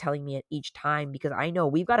everybody's telling me at each time because I know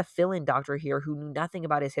we've got a fill-in doctor here who knew nothing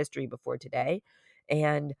about his history before today.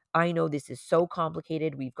 And I know this is so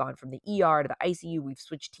complicated. We've gone from the ER to the ICU. We've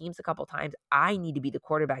switched teams a couple times. I need to be the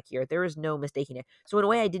quarterback here. There is no mistaking it. So in a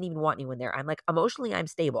way, I didn't even want anyone there. I'm like, emotionally, I'm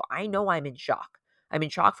stable. I know I'm in shock. I'm in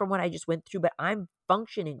shock from what I just went through, but I'm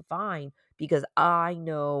functioning fine because I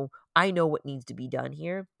know what needs to be done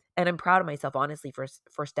here. And I'm proud of myself, honestly,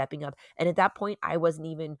 for stepping up. And at that point, I wasn't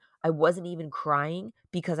even crying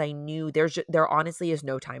because I knew there honestly is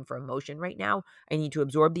no time for emotion right now. I need to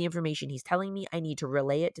absorb the information he's telling me. I need to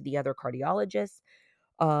relay it to the other cardiologists.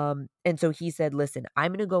 And so he said, "Listen,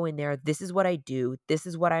 I'm going to go in there. This is what I do. This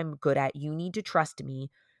is what I'm good at. You need to trust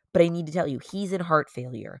me, but I need to tell you, he's in heart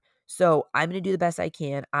failure. So I'm going to do the best I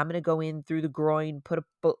can. I'm going to go in through the groin, put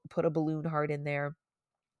a balloon heart in there,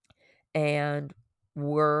 and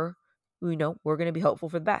we're we're going to be hopeful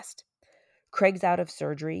for the best." Craig's out of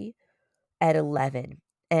surgery at 11.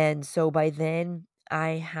 And so by then I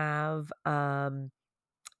have I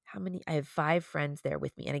have 5 friends there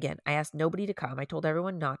with me. And again, I asked nobody to come. I told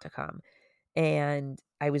everyone not to come. And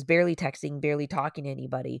I was barely texting, barely talking to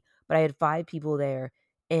anybody, but I had 5 people there,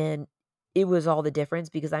 and it was all the difference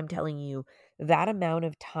because I'm telling you that amount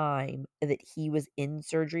of time that he was in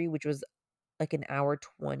surgery, which was like an hour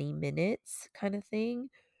 20 minutes kind of thing,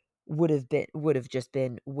 would have just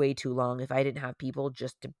been way too long if I didn't have people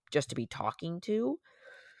just to be talking to.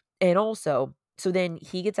 And also, so then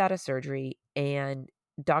he gets out of surgery and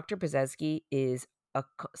Dr. Pazensky is a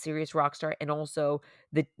serious rock star. And also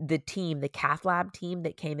the team, the cath lab team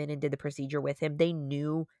that came in and did the procedure with him, they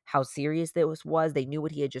knew how serious this was. They knew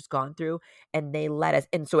what he had just gone through and they let us.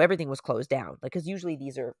 And so everything was closed down. Like, cause usually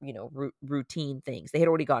these are, routine things. They had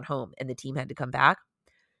already gone home and the team had to come back.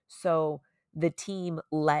 So the team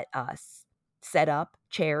let us set up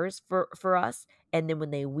chairs for us. And then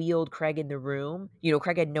when they wheeled Craig in the room,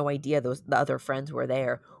 Craig had no idea the other friends were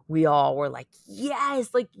there. We all were like,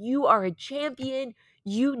 "Yes, like you are a champion.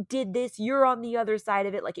 You did this. You're on the other side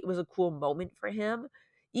of it." Like it was a cool moment for him.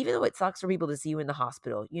 Even though it sucks for people to see you in the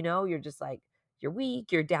hospital, you're just like, you're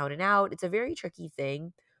weak, you're down and out. It's a very tricky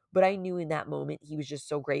thing. But I knew in that moment he was just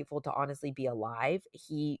so grateful to honestly be alive.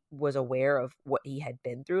 He was aware of what he had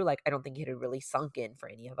been through. Like, I don't think it had really sunk in for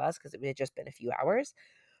any of us because it had just been a few hours.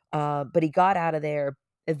 But he got out of there.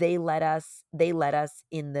 They let us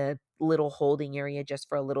in the little holding area just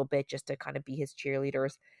for a little bit, just to kind of be his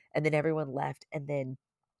cheerleaders. And then everyone left. And then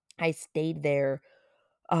I stayed there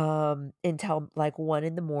until like 1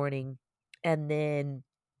 in the morning. And then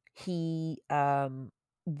he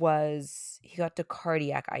he got to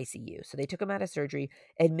cardiac ICU. So they took him out of surgery,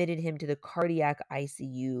 admitted him to the cardiac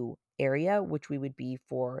ICU area, which we would be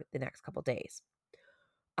for the next couple days.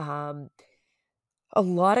 Um a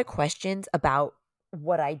lot of questions about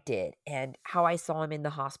what I did and how I saw him in the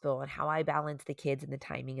hospital and how I balanced the kids and the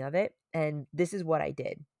timing of it. And this is what I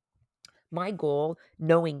did. My goal,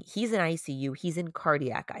 knowing he's in ICU, he's in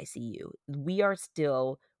cardiac ICU. We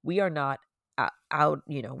are not out,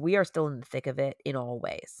 we are still in the thick of it in all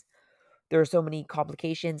ways. There are so many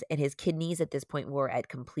complications, and his kidneys at this point were at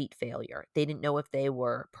complete failure. They didn't know if they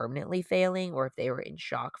were permanently failing or if they were in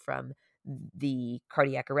shock from the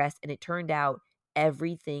cardiac arrest. And it turned out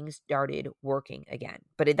everything started working again.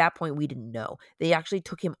 But at that point, we didn't know. They actually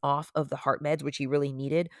took him off of the heart meds, which he really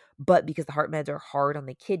needed. But because the heart meds are hard on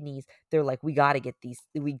the kidneys, they're like, we got to get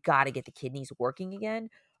the kidneys working again,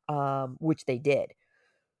 which they did.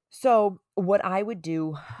 So what I would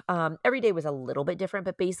do, every day was a little bit different,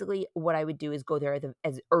 but basically what I would do is go there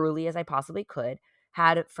as early as I possibly could,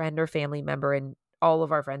 had a friend or family member, and all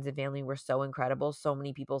of our friends and family were so incredible. So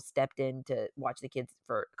many people stepped in to watch the kids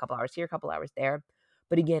for a couple hours here, a couple hours there.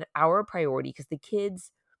 But again, our priority, because the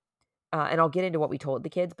kids, and I'll get into what we told the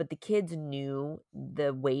kids, but the kids knew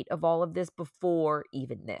the weight of all of this before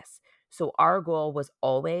even this. So our goal was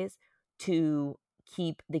always to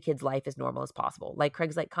keep the kids' life as normal as possible. Like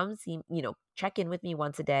Craig's like, come see, check in with me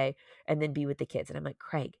once a day and then be with the kids. And I'm like,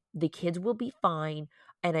 Craig, the kids will be fine.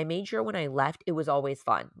 And I made sure when I left, it was always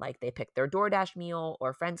fun. Like they picked their DoorDash meal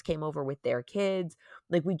or friends came over with their kids.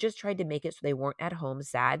 Like we just tried to make it so they weren't at home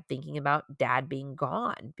sad thinking about dad being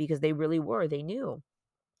gone because they really were. They knew.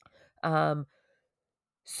 Um,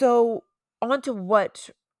 so on to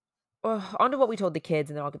what on to what we told the kids,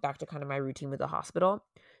 and then I'll get back to kind of my routine with the hospital.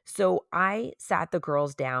 So I sat the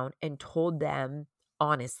girls down and told them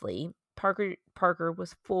honestly. Parker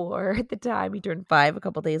was 4 at the time. He turned 5 a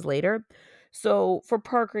couple days later. So for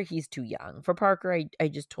Parker, he's too young. For Parker, I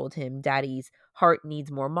just told him Daddy's heart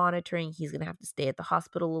needs more monitoring. He's gonna have to stay at the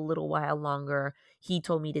hospital a little while longer. He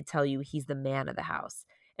told me to tell you he's the man of the house.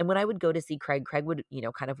 And when I would go to see Craig would,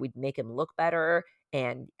 kind of we'd make him look better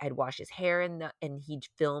and I'd wash his hair and he'd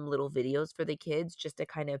film little videos for the kids just to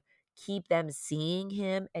kind of keep them seeing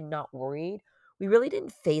him and not worried. We really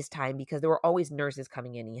didn't FaceTime because there were always nurses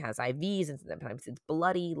coming in. He has IVs and sometimes it's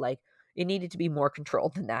bloody. Like it needed to be more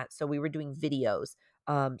controlled than that. So we were doing videos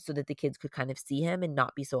so that the kids could kind of see him and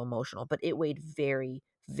not be so emotional. But it weighed very,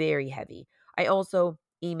 very heavy. I also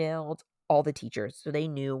emailed all the teachers so they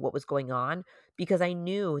knew what was going on because I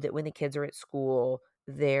knew that when the kids are at school,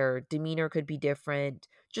 their demeanor could be different,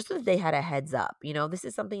 just so that they had a heads up. This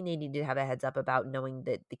is something they needed to have a heads up about, knowing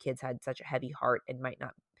that the kids had such a heavy heart and might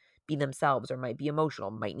not be themselves or might be emotional,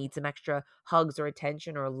 might need some extra hugs or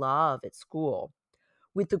attention or love at school.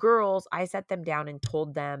 With the girls, I set them down and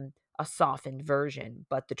told them a softened version,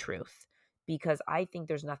 but the truth, because I think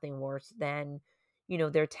there's nothing worse than,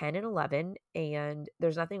 they're 10 and 11, and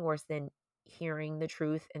there's nothing worse than hearing the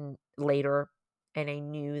truth and later. And I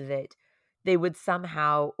knew that they would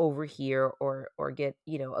somehow overhear or get,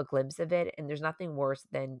 a glimpse of it. And there's nothing worse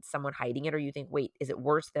than someone hiding it, or you think, wait, is it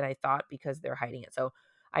worse than I thought because they're hiding it? So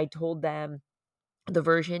I told them the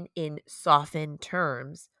version in softened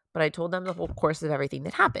terms, but I told them the whole course of everything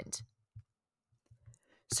that happened.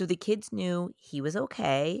 So the kids knew he was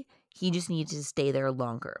okay. He just needed to stay there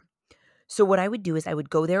longer. So what I would do is I would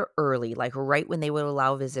go there early, like right when they would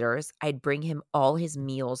allow visitors. I'd bring him all his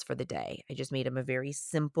meals for the day. I just made him a very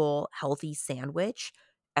simple, healthy sandwich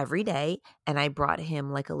every day. And I brought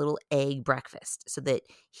him like a little egg breakfast so that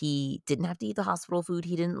he didn't have to eat the hospital food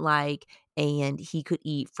he didn't like. And he could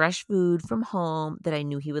eat fresh food from home that I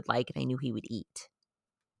knew he would like and I knew he would eat.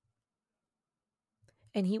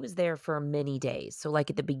 And he was there for many days. So, like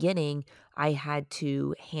at the beginning, I had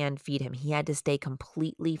to hand feed him. He had to stay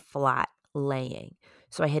completely flat laying.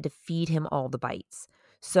 So, I had to feed him all the bites.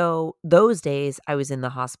 So, those days I was in the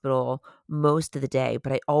hospital most of the day,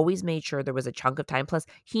 but I always made sure there was a chunk of time. Plus,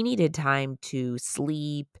 he needed time to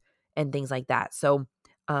sleep and things like that. So,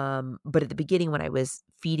 but at the beginning, when I was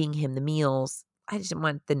feeding him the meals, I just didn't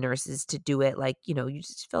want the nurses to do it. Like, you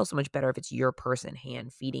just feel so much better if it's your person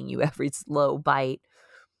hand feeding you every slow bite.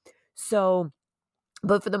 So,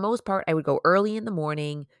 but for the most part, I would go early in the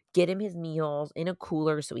morning, get him his meals in a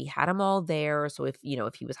cooler so he had them all there. So if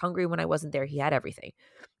he was hungry when I wasn't there, he had everything.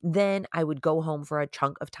 Then I would go home for a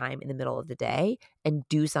chunk of time in the middle of the day and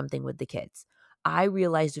do something with the kids. I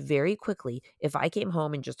realized very quickly if I came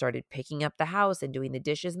home and just started picking up the house and doing the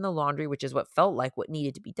dishes and the laundry, which is what felt like what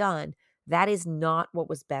needed to be done, that is not what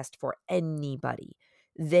was best for anybody.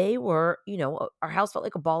 They were, our house felt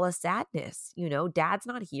like a ball of sadness. Dad's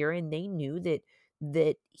not here and they knew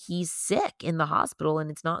that he's sick in the hospital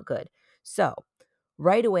and it's not good. So,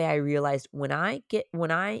 right away I realized when I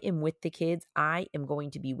am with the kids, I am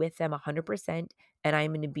going to be with them 100% and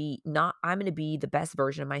I'm going to be the best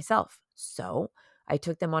version of myself. So, I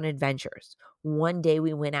took them on adventures. One day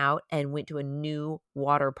we went out and went to a new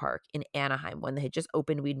water park in Anaheim, one that had just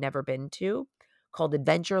opened we'd never been to, called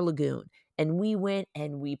Adventure Lagoon. And we went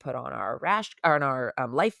and we put on our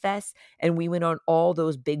life vests and we went on all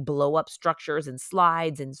those big blow up structures and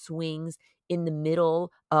slides and swings in the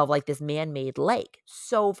middle of like this man-made lake.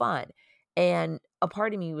 So fun. And a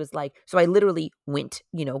part of me was like, so I literally went,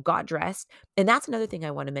 got dressed. And that's another thing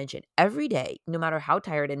I want to mention. Every day, no matter how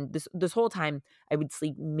tired, and this whole time I would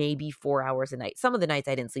sleep maybe 4 hours a night. Some of the nights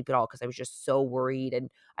I didn't sleep at all because I was just so worried and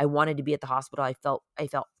I wanted to be at the hospital. I felt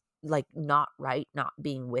like not right not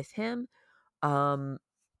being with him. Um,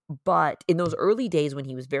 but in those early days when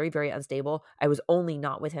he was very, very unstable, I was only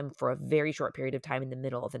not with him for a very short period of time in the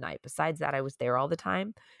middle of the night. Besides that, I was there all the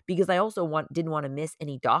time because I also didn't want to miss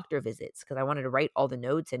any doctor visits because I wanted to write all the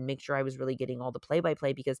notes and make sure I was really getting all the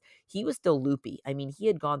play-by-play because he was still loopy. I mean, he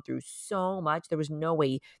had gone through so much. There was no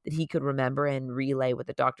way that he could remember and relay what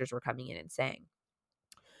the doctors were coming in and saying.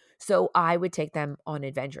 So I would take them on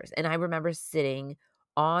adventures. And I remember sitting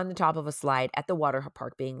on the top of a slide at the water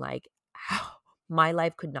park being like, "How my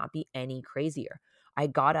life could not be any crazier." I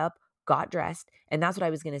got up, got dressed, and that's what I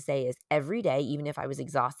was going to say is every day, even if I was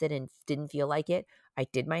exhausted and didn't feel like it, I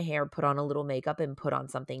did my hair, put on a little makeup and put on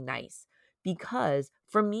something nice. Because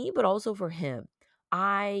for me, but also for him,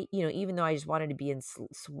 even though I just wanted to be in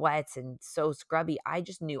sweats and so scrubby, I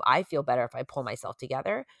just knew I feel better if I pull myself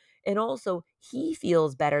together. And also, he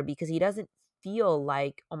feels better because he doesn't feel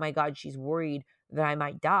like, "Oh my god, she's worried that I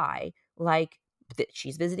might die." Like, that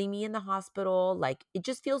she's visiting me in the hospital, like, it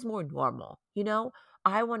just feels more normal, you know?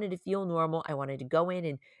 I wanted to feel normal. I wanted to go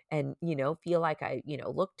in and feel like I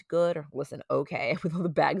looked good or listen, okay, with all the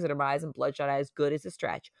bags under my eyes and bloodshot eyes, good as a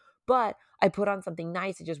stretch. But I put on something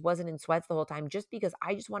nice. It just wasn't in sweats the whole time just because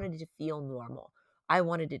I just wanted it to feel normal. I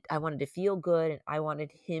wanted to feel good and I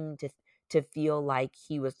wanted him to feel like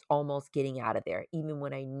he was almost getting out of there, even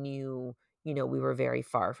when I knew we were very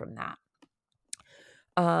far from that.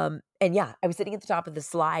 And yeah, I was sitting at the top of the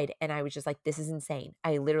slide and I was just like, this is insane.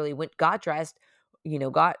 I literally got dressed, you know,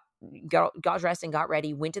 got dressed and got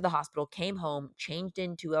ready, went to the hospital, came home, changed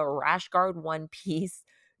into a rash guard one piece,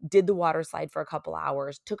 did the water slide for a couple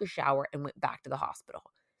hours, took a shower and went back to the hospital.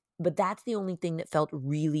 But that's the only thing that felt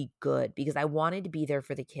really good because I wanted to be there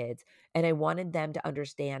for the kids and I wanted them to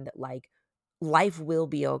understand that like life will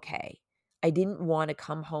be okay. I didn't want to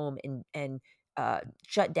come home and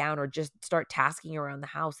shut down or just start tasking around the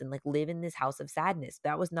house and like live in this house of sadness.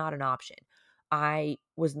 That was not an option. I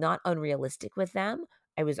was not unrealistic with them.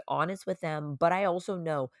 I was honest with them, but I also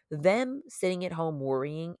know them sitting at home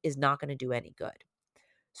worrying is not going to do any good.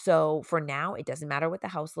 So for now, it doesn't matter what the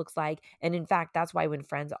house looks like. And in fact, that's why when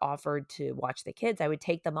friends offered to watch the kids, I would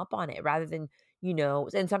take them up on it rather than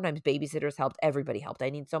and sometimes babysitters helped, everybody helped. I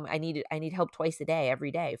need help twice a day, every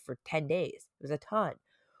day for 10 days. It was a ton.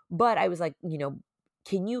 But I was like,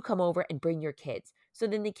 can you come over and bring your kids? So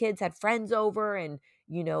then the kids had friends over and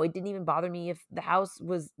it didn't even bother me if the house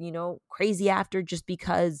was crazy after just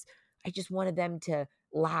because I just wanted them to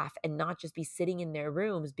laugh and not just be sitting in their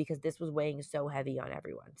rooms because this was weighing so heavy on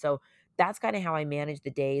everyone. So that's kind of how I managed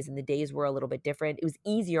the days, and the days were a little bit different. It was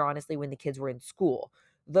easier, honestly, when the kids were in school.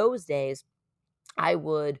 Those days, I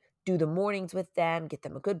would do the mornings with them, get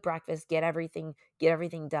them a good breakfast, get everything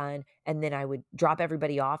done, and then I would drop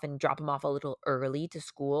everybody off and drop them off a little early to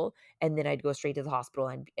school, and then I'd go straight to the hospital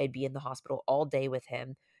and I'd be in the hospital all day with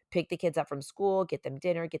him. Pick the kids up from school, get them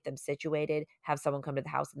dinner, get them situated, have someone come to the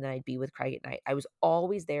house, and then I'd be with Craig at night. I was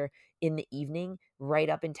always there in the evening, right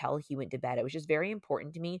up until he went to bed. It was just very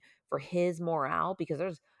important to me for his morale because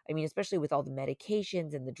especially with all the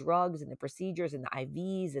medications and the drugs and the procedures and the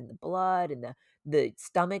IVs and the blood and the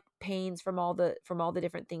stomach pains from all the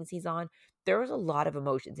different things he's on. There was a lot of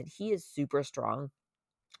emotions and he is super strong,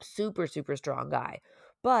 super, super strong guy.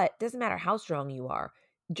 But doesn't matter how strong you are,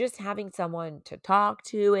 just having someone to talk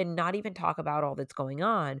to and not even talk about all that's going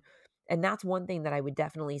on. And that's one thing that I would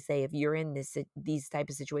definitely say if you're in these type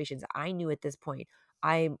of situations. I knew at this point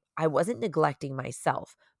I wasn't neglecting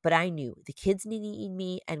myself, but I knew the kids need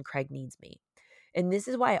me and Craig needs me. And this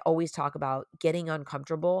is why I always talk about getting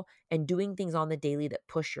uncomfortable and doing things on the daily that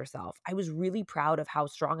push yourself. I was really proud of how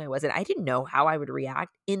strong I was. And I didn't know how I would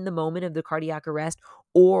react in the moment of the cardiac arrest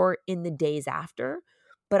or in the days after.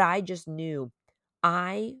 But I just knew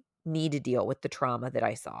I need to deal with the trauma that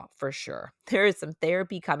I saw for sure. There is some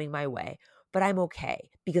therapy coming my way, but I'm okay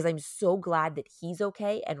because I'm so glad that he's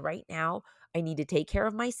okay. And right now, I need to take care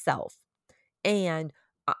of myself and,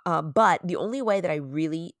 but the only way that I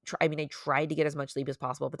really I tried to get as much sleep as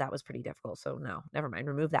possible, but that was pretty difficult. So no, never mind,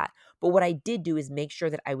 remove that. But what I did do is make sure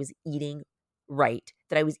that I was eating right,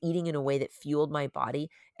 that I was eating in a way that fueled my body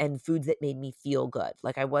and foods that made me feel good.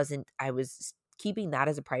 Like I was keeping that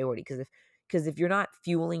as a priority because if you're not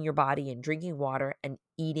fueling your body and drinking water and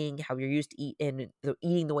eating how you're used to eat and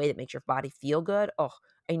eating the way that makes your body feel good, oh,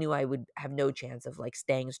 I knew I would have no chance of like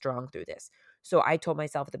staying strong through this. So I told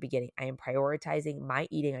myself at the beginning, I am prioritizing my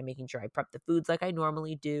eating. I'm making sure I prep the foods like I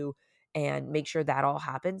normally do. and make sure that all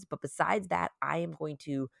happens. But besides that,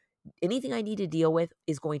 anything I need to deal with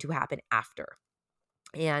is going to happen after.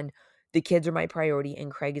 And the kids are my priority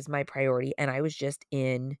and Craig is my priority. And I was just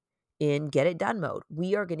in get it done mode.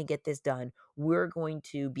 We are going to get this done. We're going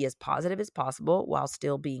to be as positive as possible while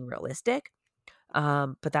still being realistic.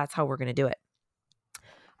 But that's how we're going to do it.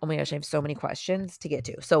 Oh my gosh, I have so many questions to get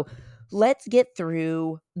to. So let's get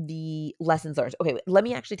through the lessons learned. Okay, let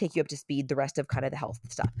me actually take you up to speed the rest of kind of the health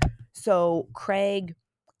stuff. So Craig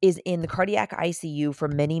is in the cardiac ICU for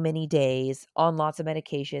many, many days on lots of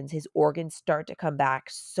medications. His organs start to come back.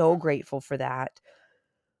 So grateful for that.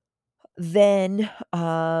 Then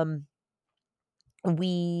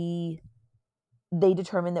they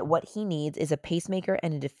determine that what he needs is a pacemaker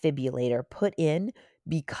and a defibrillator put in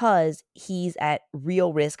because he's at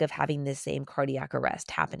real risk of having this same cardiac arrest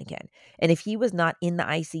happen again. And if he was not in the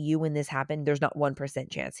ICU when this happened, there's not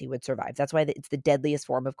 1% chance he would survive. That's why it's the deadliest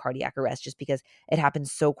form of cardiac arrest, just because it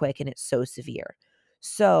happens so quick and it's so severe.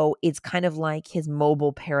 So it's kind of like his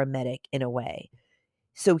mobile paramedic in a way.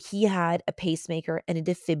 So he had a pacemaker and a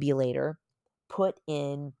defibrillator put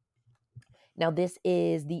in. Now, this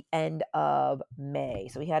is the end of May.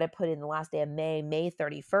 So he had it put in the last day of May, May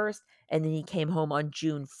 31st. And then he came home on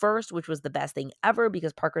June 1st, which was the best thing ever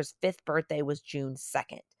because Parker's 5th birthday was June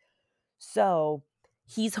 2nd. So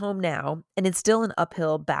he's home now, and it's still an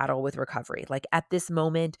uphill battle with recovery. Like at this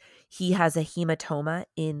moment, he has a hematoma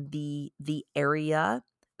in the area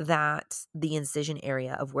the incision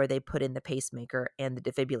area of where they put in the pacemaker and the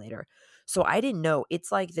defibrillator. So I didn't know.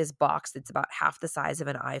 It's like this box that's about half the size of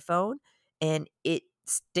an iPhone, and it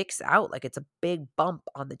sticks out like it's a big bump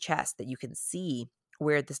on the chest that you can see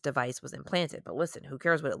where this device was implanted. But listen, who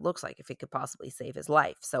cares what it looks like if it could possibly save his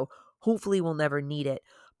life? So hopefully we'll never need it.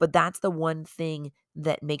 But that's the one thing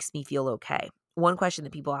that makes me feel okay. One question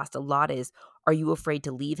that people asked a lot is, are you afraid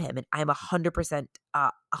to leave him? And I'm 100%,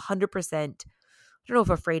 100%, I don't know if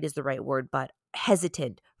afraid is the right word, but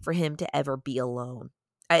hesitant for him to ever be alone.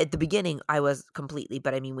 At the beginning, I was completely,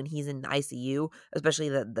 but I mean, when he's in ICU, especially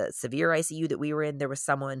the severe ICU that we were in, there was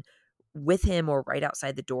someone with him or right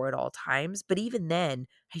outside the door at all times. But even then,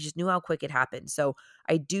 I just knew how quick it happened. So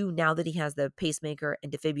I do, now that he has the pacemaker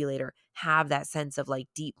and defibrillator, have that sense of like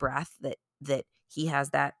deep breath that he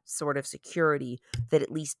has that sort of security that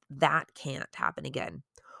at least that can't happen again.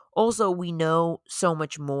 Also, we know so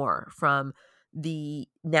much more from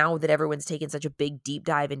now that everyone's taken such a big deep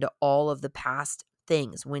dive into all of the past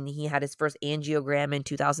things. When he had his first angiogram in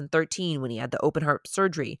 2013, when he had the open heart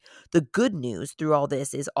surgery, the good news through all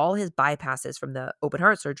this is all his bypasses from the open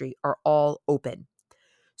heart surgery are all open.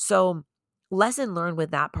 So lesson learned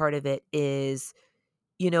with that part of it is,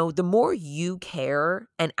 the more you care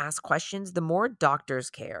and ask questions, the more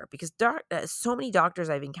doctors care, because so many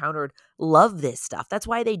doctors I've encountered love this stuff. That's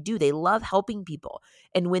why they do. They love helping people.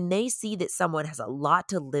 And when they see that someone has a lot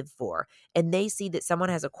to live for, and they see that someone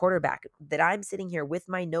has a quarterback, that I'm sitting here with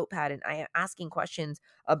my notepad and I am asking questions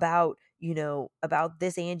about, about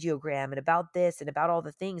this angiogram and about this and about all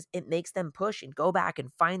the things, it makes them push and go back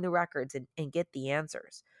and find the records and get the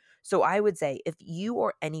answers. So I would say if you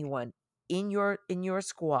or anyone in your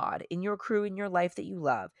squad, in your crew, in your life that you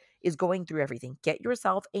love is going through everything, get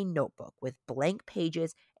yourself a notebook with blank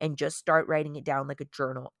pages and just start writing it down like a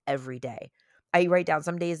journal every day. I write down,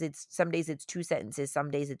 some days it's 2 sentences, some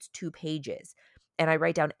days it's 2 pages. And I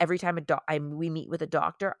write down every time we meet with a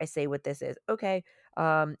doctor, I say what this is. Okay,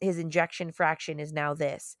 his injection fraction is now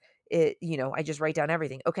this. I just write down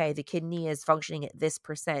everything. Okay, the kidney is functioning at this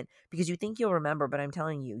percent, because you think you'll remember, but I'm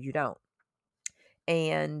telling you, you don't.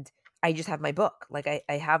 And I just have my book. Like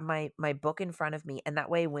I have my book in front of me. And that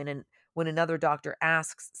way when another doctor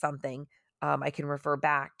asks something, I can refer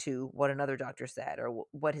back to what another doctor said or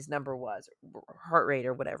what his number was, or heart rate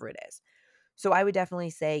or whatever it is. So I would definitely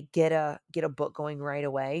say get a book going right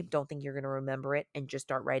away. Don't think you're going to remember it, and just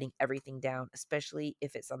start writing everything down, especially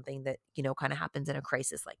if it's something that, kind of happens in a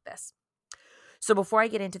crisis like this. So before I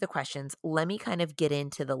get into the questions, let me kind of get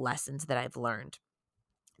into the lessons that I've learned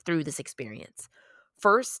through this experience.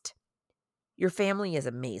 First, your family is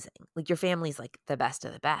amazing. Like your family's like the best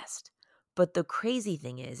of the best. But the crazy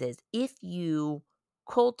thing is if you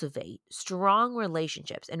cultivate strong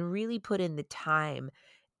relationships and really put in the time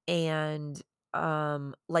and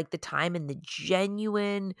like the time and the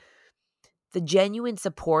genuine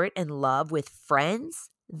support and love with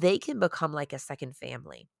friends, they can become like a second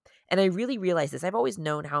family. And I really realized this. I've always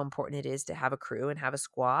known how important it is to have a crew and have a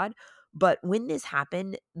squad. But when this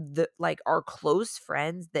happened, our close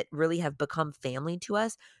friends that really have become family to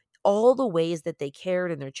us, all the ways that they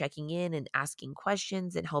cared and they're checking in and asking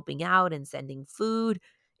questions and helping out and sending food,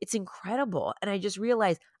 It's incredible. And I just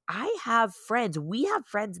realized we have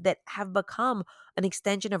friends that have become an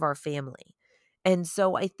extension of our family. And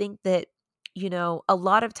so I think that, a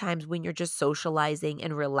lot of times when you're just socializing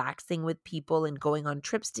and relaxing with people and going on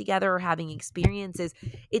trips together or having experiences,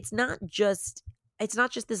 it's not just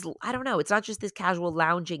this, I don't know, it's not just this casual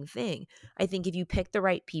lounging thing. I think if you pick the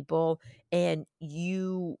right people and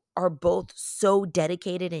you are both so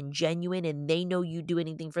dedicated and genuine and they know you do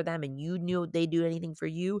anything for them and you know they do anything for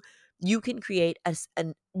you, you can create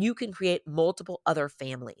you can create multiple other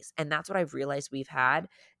families. And that's what I've realized we've had,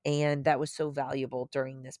 and that was so valuable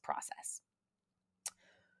during this process.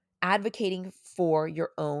 Advocating for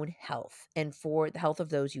your own health and for the health of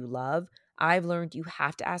those you love, I've learned you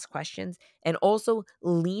have to ask questions and also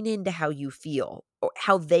lean into how you feel or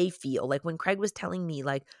how they feel. Like when Craig was telling me,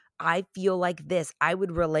 like, I feel like this, I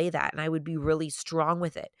would relay that and I would be really strong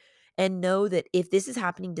with it. And know that if this is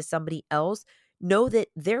happening to somebody else, know that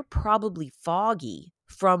they're probably foggy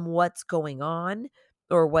from what's going on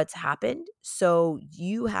or what's happened. So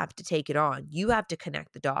you have to take it on. You have to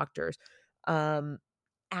connect the doctors. Um,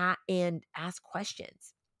 and ask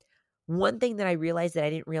questions. One thing that I realized that I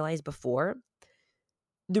didn't realize before,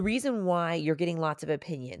 the reason why you're getting lots of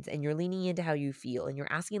opinions and you're leaning into how you feel and you're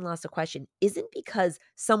asking lots of questions isn't because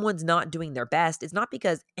someone's not doing their best. It's not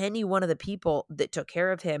because any one of the people that took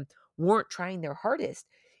care of him weren't trying their hardest.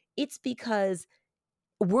 It's because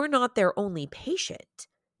we're not their only patient.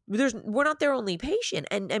 We're not their only patient,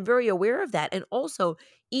 and very aware of that. And also,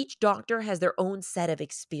 each doctor has their own set of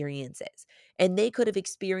experiences, and they could have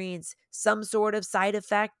experienced some sort of side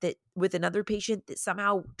effect that with another patient that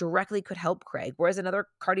somehow directly could help Craig, whereas another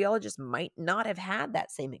cardiologist might not have had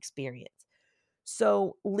that same experience.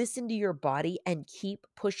 So listen to your body and keep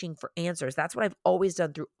pushing for answers. That's what I've always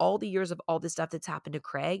done through all the years of all this stuff that's happened to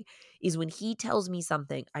Craig is when he tells me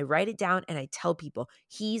something, I write it down and I tell people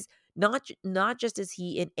he's not just is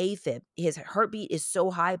he in AFib, his heartbeat is so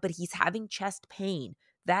high, but he's having chest pain.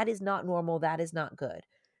 That is not normal. That is not good.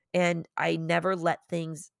 And I never let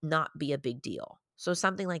things not be a big deal. So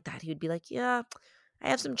something like that, he would be like, yeah, I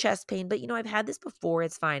have some chest pain, but I've had this before.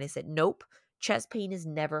 It's fine. I said, nope. Chest pain is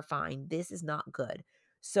never fine. This is not good.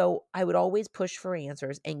 So I would always push for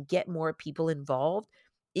answers and get more people involved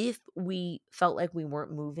if we felt like we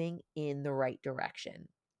weren't moving in the right direction.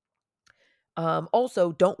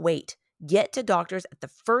 Also, don't wait. Get to doctors at the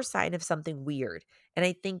first sign of something weird. And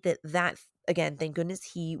I think that again, thank goodness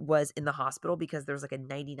he was in the hospital because there's like a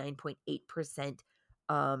 99.8%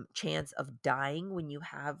 chance of dying when you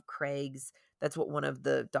have Craig's. That's what one of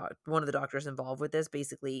the doctors involved with this,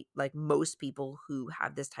 basically, like most people who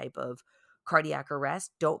have this type of cardiac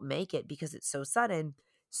arrest don't make it because it's so sudden.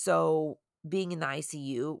 So being in the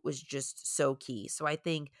ICU was just so key. So I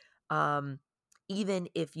think um even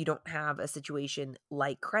if you don't have a situation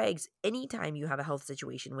like Craig's, anytime you have a health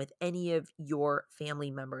situation with any of your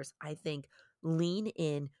family members, I think lean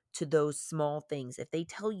in to those small things. If they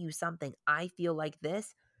tell you something, I feel like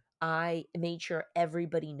this, I made sure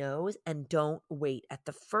everybody knows and don't wait. At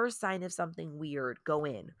the first sign of something weird, go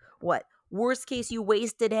in. What? Worst case, you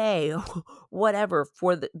waste a day, whatever.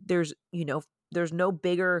 There's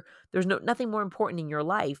nothing more important in your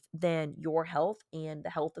life than your health and the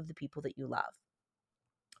health of the people that you love.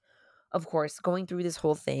 Of course, going through this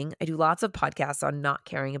whole thing, I do lots of podcasts on not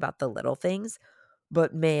caring about the little things.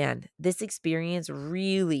 But man, this experience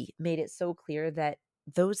really made it so clear that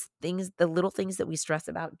those things, the little things that we stress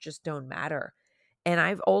about, just don't matter. And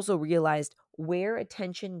I've also realized where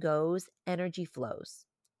attention goes, energy flows.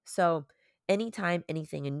 So anytime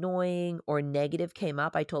anything annoying or negative came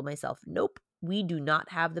up, I told myself, nope, we do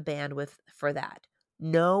not have the bandwidth for that.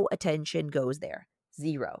 No attention goes there.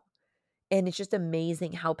 Zero. And it's just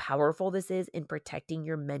amazing how powerful this is in protecting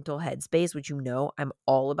your mental headspace, which I'm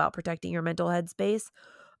all about protecting your mental headspace.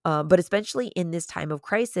 But especially in this time of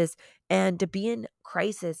crisis and to be in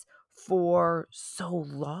crisis for so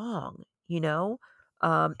long, in a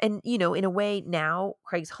way now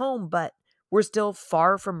Craig's home, but we're still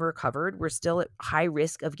far from recovered. We're still at high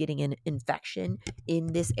risk of getting an infection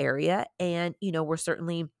in this area. And, we're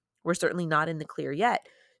certainly not in the clear yet.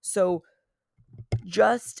 So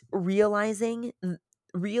just realizing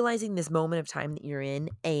this moment of time that you're in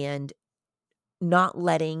and not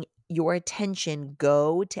letting your attention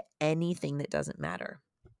go to anything that doesn't matter.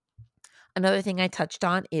 Another thing I touched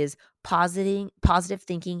on is positive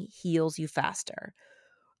thinking heals you faster.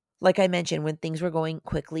 Like I mentioned, when things were going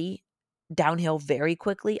downhill very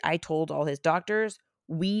quickly, I told all his doctors,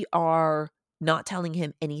 we are not telling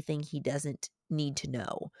him anything he doesn't need to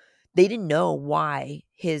know. They didn't know why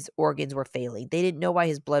his organs were failing. They didn't know why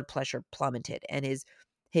his blood pressure plummeted and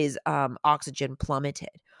his oxygen plummeted.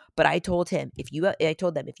 But I told them, if you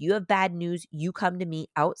have bad news, you come to me.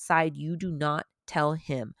 Outside, you do not tell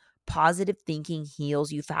him. Positive thinking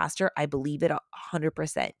heals you faster. I believe it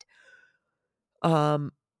 100%.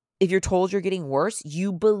 If you're told you're getting worse,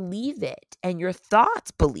 you believe it and your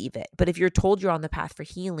thoughts believe it. But if you're told you're on the path for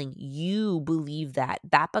healing, you believe that.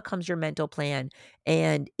 That becomes your mental plan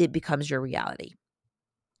and it becomes your reality.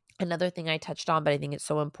 Another thing I touched on, but I think it's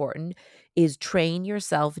so important, is train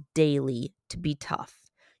yourself daily to be tough.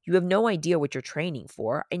 You have no idea what you're training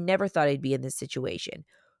for. I never thought I'd be in this situation.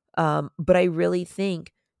 But I really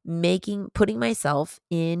think putting myself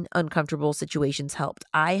in uncomfortable situations helped.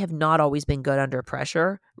 I have not always been good under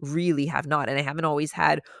pressure, really have not. And I haven't always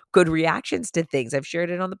had good reactions to things. I've shared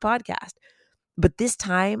it on the podcast. But this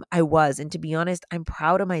time I was. And to be honest, I'm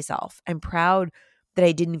proud of myself. I'm proud that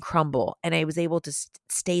I didn't crumble and I was able to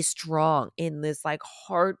stay strong in this like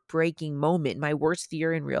heartbreaking moment, my worst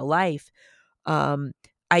fear in real life. um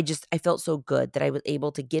I felt so good that I was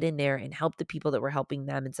able to get in there and help the people that were helping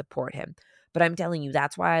them and support him. But I'm telling you,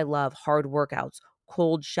 that's why I love hard workouts,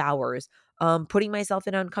 cold showers, putting myself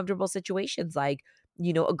in uncomfortable situations, like,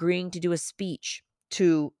 agreeing to do a speech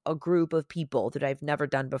to a group of people that I've never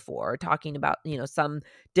done before, or talking about, some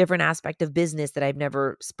different aspect of business that I've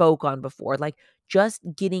never spoke on before. Like, just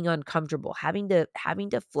getting uncomfortable, having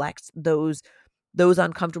to flex those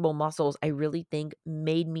uncomfortable muscles, I really think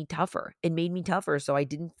made me tougher. It made me tougher. So I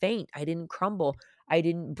didn't faint. I didn't crumble. I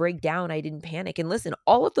didn't break down. I didn't panic. And listen,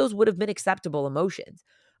 all of those would have been acceptable emotions.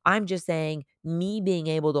 I'm just saying me being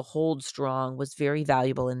able to hold strong was very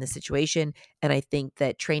valuable in this situation. And I think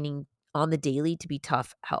that training on the daily to be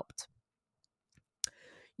tough helped.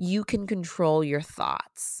 You can control your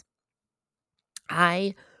thoughts.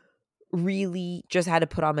 I really just had to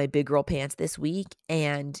put on my big girl pants this week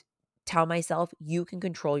and tell myself, you can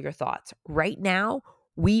control your thoughts. Right now,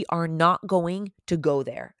 we are not going to go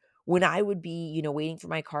there. When I would be, waiting for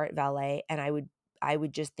my car at valet, and I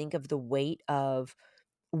would just think of the weight of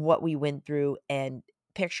what we went through and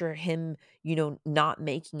picture him, not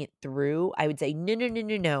making it through, I would say, no, no, no,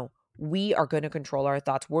 no, no. We are going to control our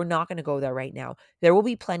thoughts. We're not going to go there right now. There will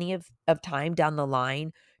be plenty of time down the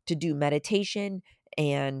line to do meditation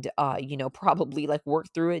and, probably like work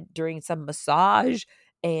through it during some massage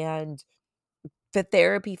and the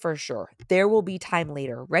therapy for sure. There will be time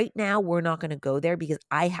later. Right now, we're not going to go there because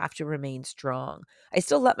I have to remain strong. I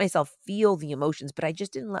still let myself feel the emotions, but I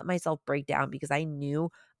just didn't let myself break down because I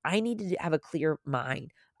knew I needed to have a clear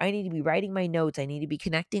mind. I need to be writing my notes. I need to be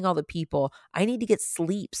connecting all the people. I need to get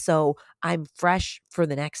sleep so I'm fresh for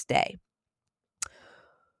the next day.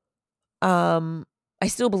 I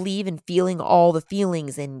still believe in feeling all the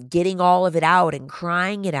feelings and getting all of it out and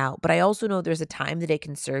crying it out. But I also know there's a time that it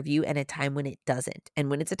can serve you and a time when it doesn't. And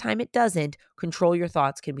when it's a time it doesn't, control your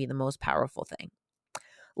thoughts can be the most powerful thing.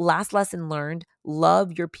 Last lesson learned,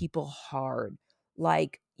 love your people hard.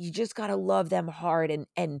 Like, you just got to love them hard.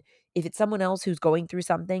 And if it's someone else who's going through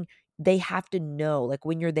something, they have to know, like,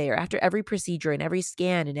 when you're there after every procedure and every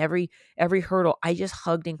scan and every hurdle, I just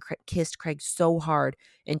hugged and kissed Craig so hard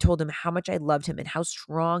and told him how much I loved him and how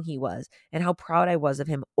strong he was and how proud I was of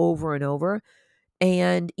him over and over.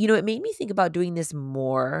 And, it made me think about doing this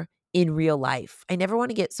more in real life. I never want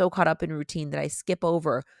to get so caught up in routine that I skip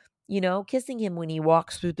over, kissing him when he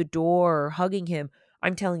walks through the door or hugging him.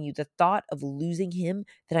 I'm telling you, the thought of losing him,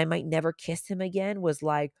 that I might never kiss him again, was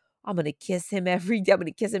like, I'm going to kiss him every day. I'm going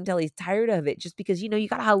to kiss him till he's tired of it, just because, you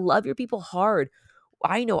got to love your people hard.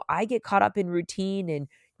 I know I get caught up in routine and,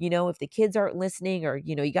 if the kids aren't listening or,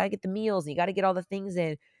 you got to get the meals and you got to get all the things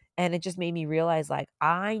in. And it just made me realize, like,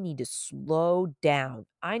 I need to slow down.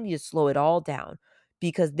 I need to slow it all down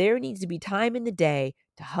because there needs to be time in the day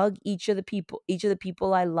to hug each of the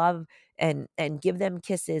people I love and give them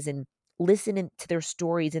kisses and listen to their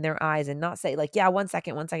stories in their eyes and not say like, yeah, 1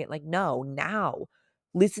 second. Like, no, now.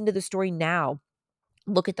 Listen to the story now.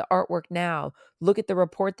 Look at the artwork now. Look at the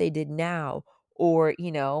report they did now. Or,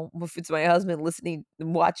 if it's my husband listening,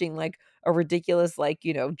 watching like a ridiculous, like,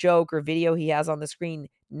 joke or video he has on the screen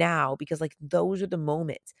now, because like those are the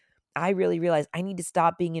moments I really realize I need to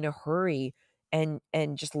stop being in a hurry and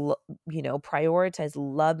just, prioritize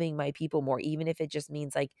loving my people more, even if it just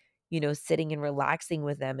means like, sitting and relaxing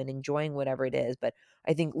with them and enjoying whatever it is. But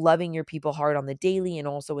I think loving your people hard on the daily and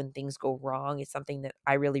also when things go wrong is something that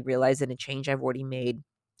I really realize, in a change I've already made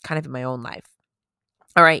kind of in my own life.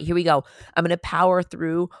 All right, here we go. I'm going to power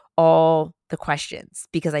through all the questions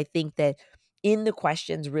because I think that in the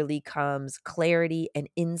questions really comes clarity and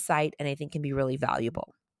insight, and I think can be really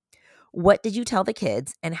valuable. What did you tell the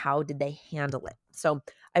kids and how did they handle it? So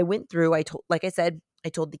I went through, I told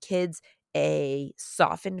the kids a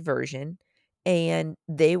softened version And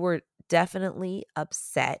they were definitely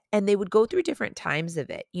upset, and they would go through different times of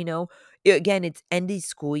it, Again, it's end of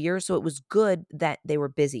school year, so it was good that they were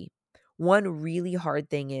busy. One really hard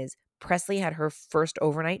thing is Presley had her first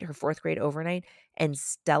overnight, her 4th grade overnight, and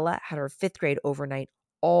Stella had her 5th grade overnight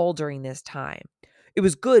all during this time. It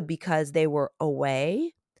was good because they were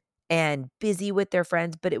away and busy with their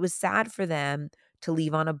friends, but it was sad for them to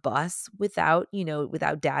leave on a bus without,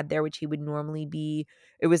 without dad there, which he would normally be.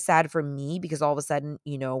 It was sad for me because all of a sudden,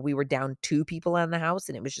 we were down 2 people in the house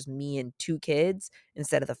and it was just me and 2 kids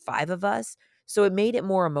instead of the 5 of us. So it made it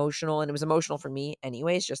more emotional, and it was emotional for me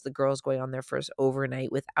anyways, just the girls going on their first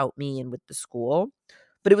overnight without me and with the school.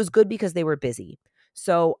 But it was good because they were busy.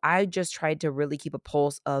 So I just tried to really keep a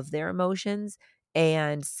pulse of their emotions,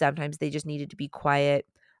 and sometimes they just needed to be quiet.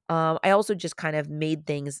 I also just kind of made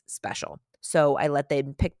things special. So I let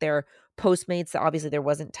them pick their Postmates. Obviously, there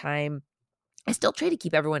wasn't time. I still try to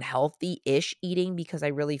keep everyone healthy-ish eating because I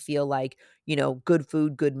really feel like, good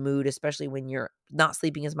food, good mood, especially when you're not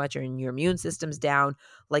sleeping as much or your immune system's down,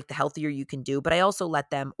 like the healthier you can do. But I also let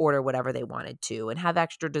them order whatever they wanted to and have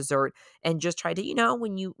extra dessert and just try to,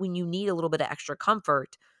 when you need a little bit of extra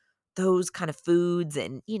comfort, those kind of foods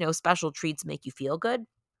and, special treats make you feel good.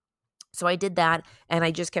 So I did that, and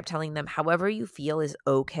I just kept telling them, however you feel is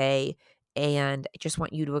okay, and I just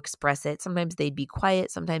want you to express it. Sometimes they'd be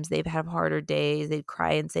quiet, sometimes they'd have harder days, they'd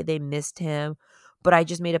cry and say they missed him, but I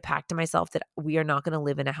just made a pact to myself that we are not gonna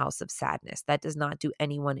live in a house of sadness. That does not do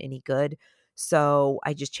anyone any good. So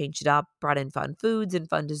I just changed it up, brought in fun foods and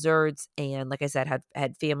fun desserts, and like I said,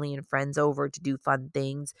 had family and friends over to do fun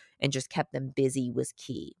things and just kept them busy was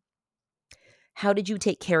key. How did you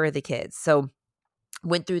take care of the kids? So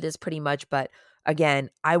went through this pretty much, but again,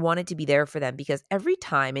 I wanted to be there for them because every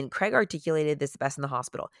time, and Craig articulated this best in the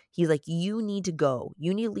hospital, he's like, you need to go.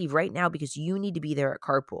 You need to leave right now because you need to be there at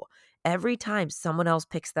carpool. Every time someone else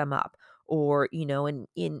picks them up, or,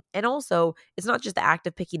 and also it's not just the act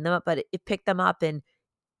of picking them up, but it pick them up and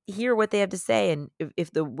hear what they have to say. And if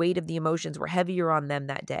the weight of the emotions were heavier on them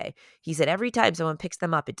that day, he said, every time someone picks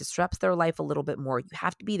them up, it disrupts their life a little bit more. You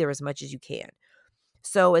have to be there as much as you can.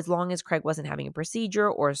 So as long as Craig wasn't having a procedure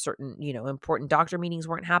or certain, important doctor meetings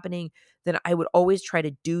weren't happening, then I would always try to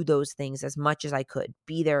do those things as much as I could.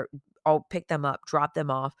 Be there, I'll pick them up, drop them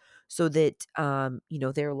off so that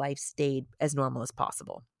their life stayed as normal as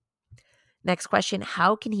possible. Next question,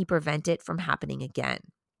 how can he prevent it from happening again?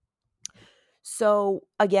 So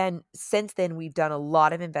again, since then we've done a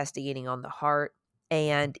lot of investigating on the heart,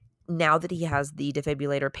 and now that he has the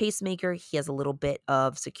defibrillator pacemaker, he has a little bit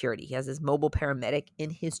of security. He has his mobile paramedic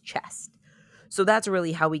in his chest. So that's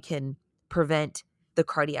really how we can prevent the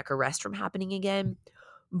cardiac arrest from happening again.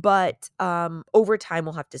 But over time,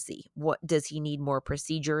 we'll have to see. What does he need more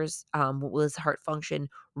procedures? Will his heart function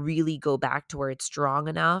really go back to where it's strong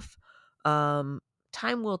enough? Um,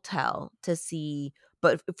 Time will tell to see.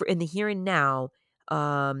 But for in the here and now,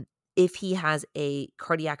 if he has a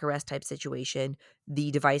cardiac arrest type situation, the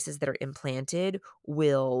devices that are implanted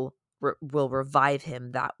will revive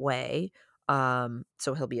him that way.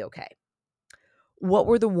 So he'll be okay. What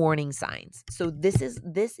were the warning signs? So this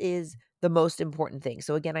is the most important thing.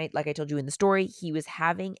 So again, I told you in the story, he was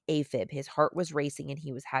having AFib. His heart was racing and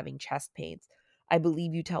he was having chest pains. I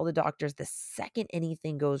believe you tell the doctors the second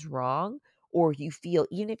anything goes wrong or you feel,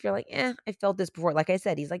 even if you're like, I felt this before. Like I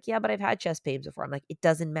said, he's like, yeah, but I've had chest pains before. I'm like, it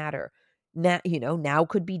doesn't matter. Now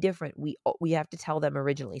could be different. We have to tell them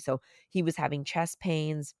originally. So he was having chest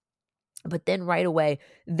pains. But then right away,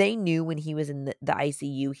 they knew when he was in the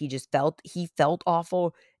ICU, he felt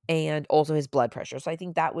awful, and also his blood pressure. So I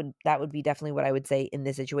think that would be definitely what I would say in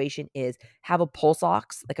this situation is have a pulse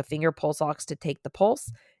ox, like a finger pulse ox to take the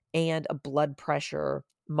pulse, and a blood pressure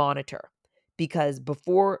monitor. Because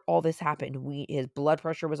before all this happened, his blood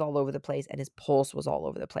pressure was all over the place and his pulse was all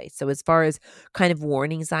over the place. So as far as kind of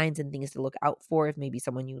warning signs and things to look out for, if maybe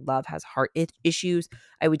someone you love has heart issues,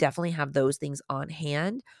 I would definitely have those things on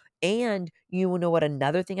hand. And you know what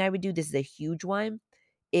another thing I would do, this is a huge one,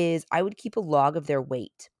 is I would keep a log of their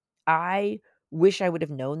weight. I wish I would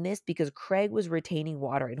have known this because Craig was retaining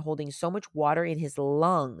water and holding so much water in his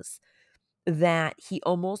lungs that he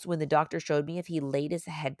almost, when the doctor showed me, if he laid his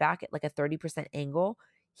head back at like a 30% angle,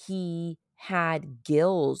 he had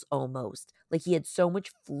gills almost. Like he had so much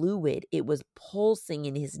fluid, it was pulsing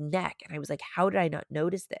in his neck. And I was like, how did I not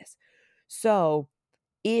notice this? So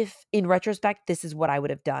if in retrospect, this is what I would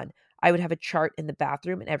have done. I would have a chart in the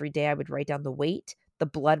bathroom and every day I would write down the weight, the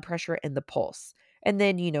blood pressure, and the pulse. And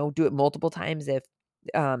then, do it multiple times if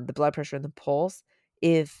the blood pressure and the pulse,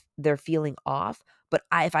 if they're feeling off. But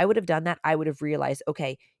if I would have done that, I would have realized,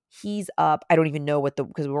 okay, He's up, I don't even know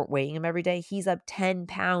because we weren't weighing him every day. He's up 10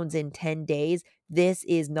 pounds in 10 days. This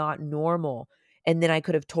is not normal. And then I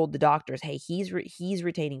could have told the doctors, hey, he's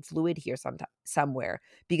retaining fluid here somewhere,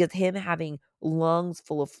 because him having lungs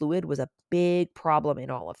full of fluid was a big problem in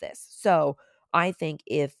all of this. So I think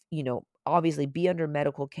if, obviously be under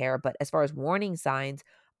medical care, but as far as warning signs,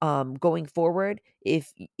 going forward,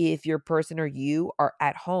 if your person or you are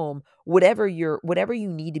at home, whatever you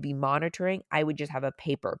need to be monitoring, I would just have a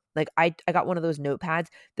paper. Like I got one of those notepads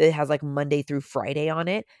that has like Monday through Friday on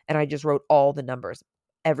it, and I just wrote all the numbers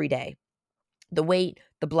every day, the weight,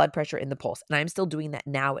 the blood pressure, and the pulse. And I'm still doing that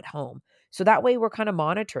now at home. So that way we're kind of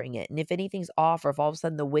monitoring it. And if anything's off, or if all of a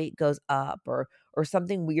sudden the weight goes up, or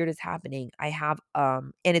something weird is happening, I have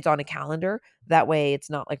and it's on a calendar. That way it's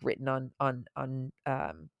not like written on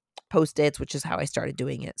post-its, which is how I started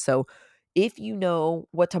doing it. So if you know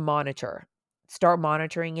what to monitor, start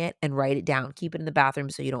monitoring it and write it down. Keep it in the bathroom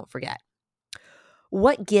so you don't forget.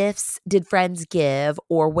 What gifts did friends give,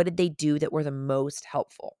 or what did they do that were the most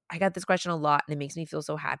helpful? I got this question a lot, and it makes me feel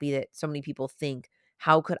so happy that so many people think,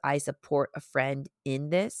 how could I support a friend in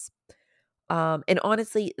this? And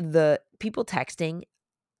honestly, the people texting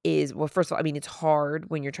is, well, first of all, I mean, it's hard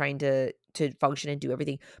when you're trying to function and do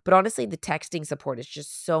everything. But honestly, the texting support is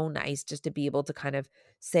just so nice, just to be able to kind of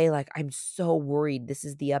say, like, I'm so worried. This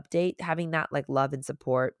is the update. Having that like love and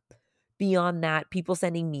support. Beyond that, people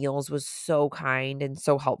sending meals was so kind and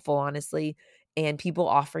so helpful, honestly. And people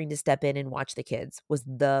offering to step in and watch the kids was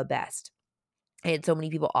the best. I had so many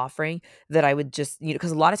people offering that I would just,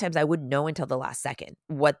 because a lot of times I wouldn't know until the last second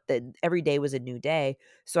every day was a new day.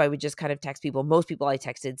 So I would just kind of text people. Most people I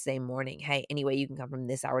texted same morning, hey, anyway, you can come from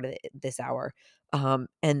this hour to this hour.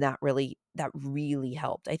 And that really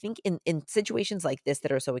helped. I think in situations like this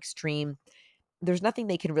that are so extreme, there's nothing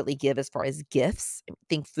they can really give as far as gifts. I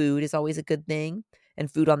think food is always a good thing,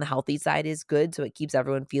 and food on the healthy side is good, so it keeps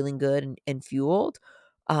everyone feeling good and fueled.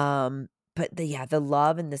 But the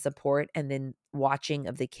love and the support, and then watching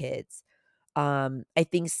of the kids. I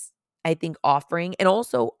think offering, and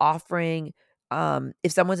also offering,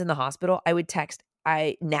 if someone's in the hospital, I would text.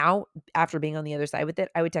 I now, after being on the other side with it,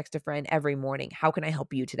 I would text a friend every morning. How can I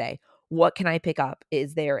help you today? What can I pick up?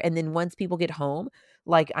 Is there? And then once people get home,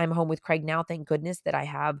 like I'm home with Craig now, thank goodness that I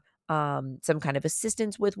have some kind of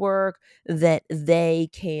assistance with work, that they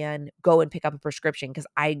can go and pick up a prescription, because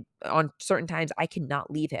on certain times I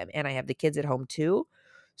cannot leave him, and I have the kids at home too.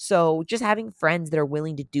 So just having friends that are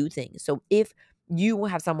willing to do things. So if you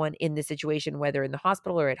have someone in this situation, whether in the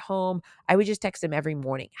hospital or at home, I would just text them every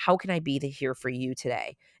morning. How can I be here for you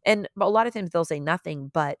today? And a lot of times they'll say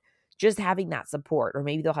nothing, but just having that support, or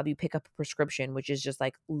maybe they'll have you pick up a prescription, which is just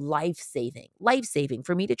like life saving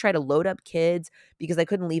for me to try to load up kids, because I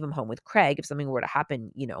couldn't leave him home with Craig if something were to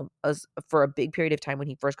happen, for a big period of time when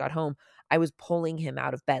he first got home. I was pulling him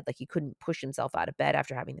out of bed. Like, he couldn't push himself out of bed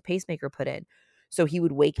after having the pacemaker put in. So he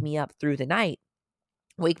would wake me up through the night,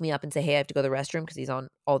 wake me up and say, hey, I have to go to the restroom, because he's on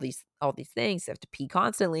all these things. I have to pee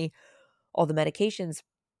constantly, all the medications.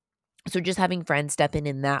 So just having friends step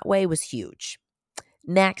in that way was huge.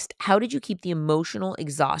 Next, how did you keep the emotional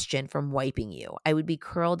exhaustion from wiping you? I would be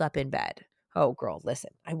curled up in bed. Oh, girl, listen,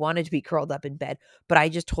 I wanted to be curled up in bed, but I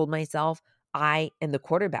just told myself, I am the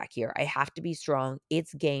quarterback here. I have to be strong.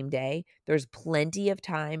 It's game day. There's plenty of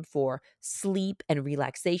time for sleep and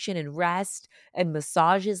relaxation and rest and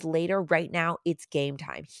massages later. Right now, it's game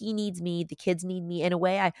time. He needs me. The kids need me. In a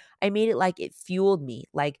way, I made it like it fueled me.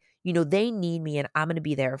 Like, they need me, and I'm going to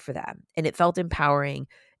be there for them. And it felt empowering.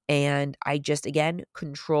 And I just, again,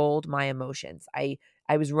 controlled my emotions. I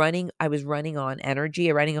was running on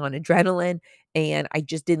energy, running on adrenaline, and I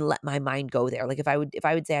just didn't let my mind go there. Like, if I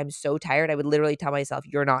would say I'm so tired, I would literally tell myself,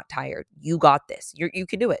 you're not tired. You got this. You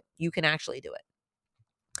can do it. You can actually do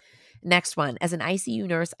it. Next one. As an ICU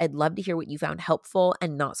nurse, I'd love to hear what you found helpful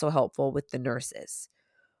and not so helpful with the nurses.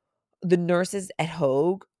 The nurses at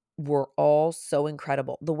Hoag were all so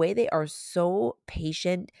incredible. The way they are so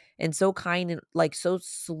patient and so kind, and like so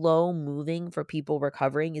slow moving for people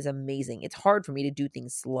recovering, is amazing. It's hard for me to do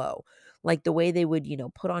things slow. Like the way they would,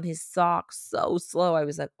 put on his socks so slow. I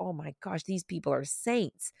was like, oh my gosh, these people are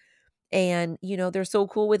saints. And, they're so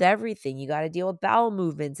cool with everything. You got to deal with bowel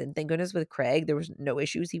movements. And thank goodness with Craig, there was no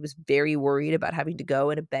issues. He was very worried about having to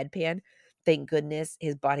go in a bedpan. Thank goodness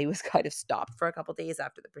his body was kind of stopped for a couple days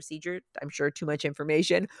after the procedure. I'm sure too much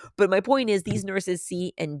information. But my point is, these nurses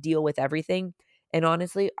see and deal with everything. And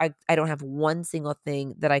honestly, I don't have one single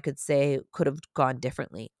thing that I could say could have gone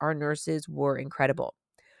differently. Our nurses were incredible.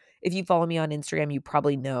 if you follow me on Instagram, you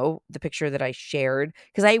probably know the picture that I shared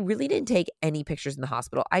because I really didn't take any pictures in the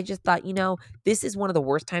hospital. I just thought, this is one of the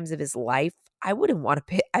worst times of his life. I wouldn't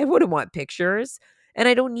want pictures. And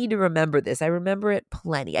I don't need to remember this. I remember it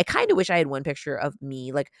plenty. I kind of wish I had one picture of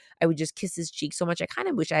me. Like I would just kiss his cheek so much. I kind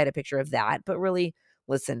of wish I had a picture of that. But really,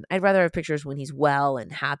 listen, I'd rather have pictures when he's well and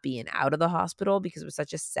happy and out of the hospital because it was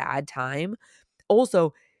such a sad time.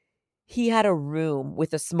 Also, he had a room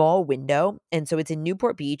with a small window, and so it's in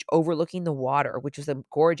Newport Beach overlooking the water, which was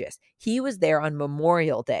gorgeous. He was there on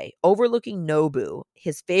Memorial Day overlooking Nobu,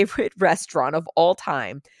 his favorite restaurant of all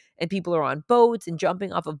time, and people are on boats and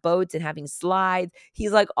jumping off of boats and having slides.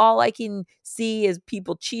 He's like, all I can see is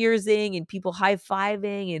people cheersing and people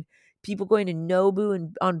high-fiving and people going to Nobu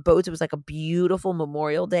and on boats. It was like a beautiful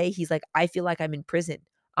Memorial Day. He's like, I feel like I'm in prison.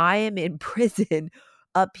 I am in prison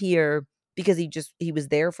up here because he was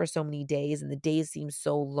there for so many days and the days seem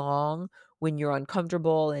so long when you're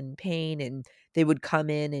uncomfortable and pain, and they would come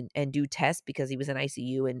in and do tests because he was in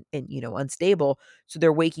ICU and unstable. So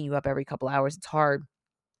they're waking you up every couple hours. It's hard.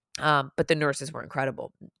 But the nurses were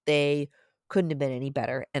incredible. They couldn't have been any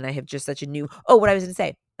better. And I have just such a what I was going to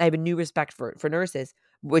say, I have a new respect for nurses,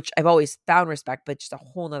 which I've always found respect, but just a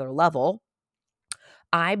whole nother level.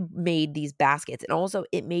 I made these baskets and also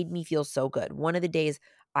it made me feel so good. One of the days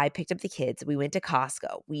I picked up the kids, we went to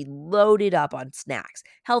Costco. We loaded up on snacks,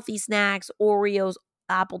 healthy snacks, Oreos,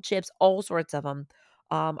 apple chips, all sorts of them.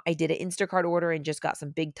 I did an Instacart order and just got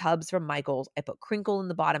some big tubs from Michael's. I put crinkle in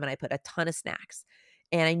the bottom and I put a ton of snacks.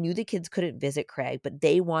 And I knew the kids couldn't visit Craig, but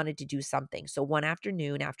they wanted to do something. So one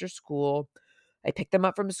afternoon after school, I picked them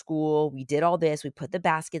up from school. We did all this. We put the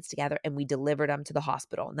baskets together and we delivered them to the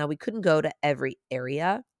hospital. Now, we couldn't go to every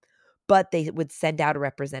area, but they would send out a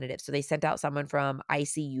representative. So they sent out someone from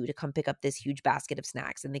ICU to come pick up this huge basket of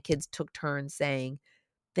snacks. And the kids took turns saying,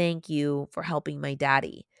 thank you for helping my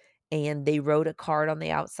daddy. And they wrote a card on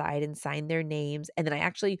the outside and signed their names. And then I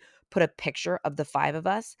actually put a picture of the 5 of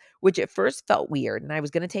us, which at first felt weird. And I was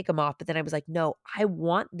going to take them off. But then I was like, no, I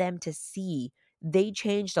want them to see they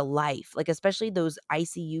changed a life. Like, especially those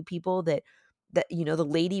ICU people that the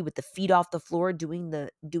lady with the feet off the floor doing the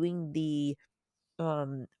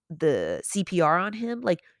CPR on him.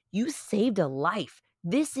 Like, you saved a life.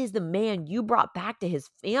 This is the man you brought back to his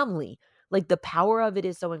family. Like, the power of it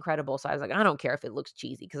is so incredible. So I was like, I don't care if it looks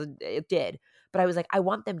cheesy because it did. But I was like, I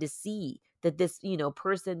want them to see that this,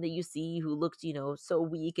 person that you see who looks, so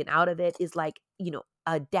weak and out of it is like,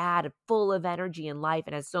 a dad full of energy and life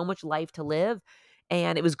and has so much life to live.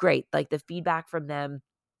 And it was great. Like, the feedback from them,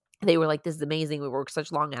 they were like, this is amazing. We work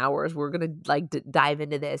such long hours. We're going to dive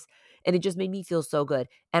into this. And it just made me feel so good.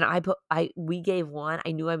 And we gave one,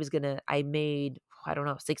 I knew I made, I don't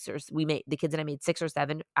know, the kids and I made 6 or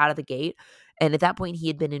 7 out of the gate. And at that point he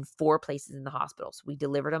had been in 4 places in the hospital. So we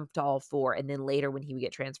delivered him to all 4. And then later when he would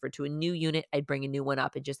get transferred to a new unit, I'd bring a new one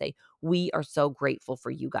up and just say, we are so grateful for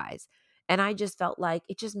you guys. And I just felt like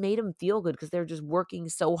it just made them feel good because they're just working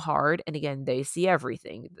so hard. And again, they see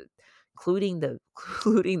everything, including the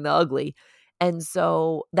including the ugly. And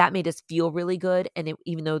so that made us feel really good. And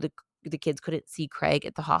even though the kids couldn't see Craig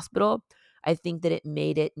at the hospital, I think that it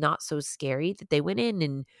made it not so scary that they went in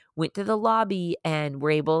and went to the lobby and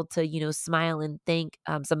were able to, smile and thank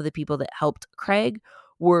some of the people that helped Craig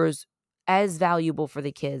was as valuable for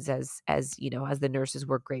the kids as the nurses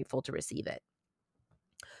were grateful to receive it.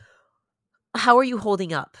 How are you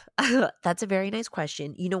holding up? That's a very nice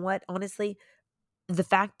question. You know what? Honestly, the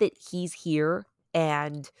fact that he's here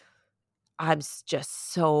and I'm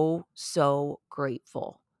just so, so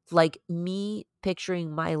grateful. Like, me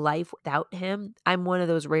picturing my life without him, I'm one of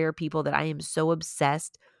those rare people that I am so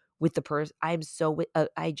obsessed with the person. I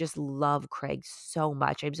just love Craig so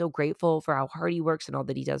much. I'm so grateful for how hard he works and all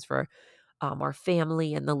that he does for our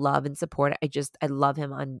family and the love and support. I love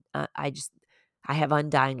him. I have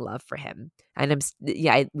undying love for him. And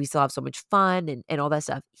we still have so much fun and all that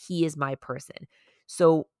stuff. He is my person.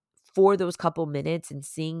 So for those couple minutes and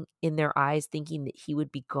seeing in their eyes, thinking that he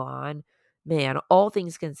would be gone, man, all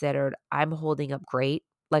things considered, I'm holding up great.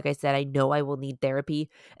 Like I said, I know I will need therapy.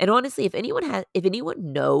 And honestly, if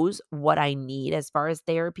anyone knows what I need as far as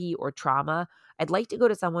therapy or trauma, I'd like to go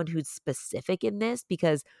to someone who's specific in this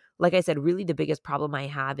because, like I said, really the biggest problem I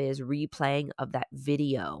have is replaying of that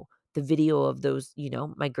video, the video of those,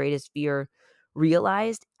 my greatest fear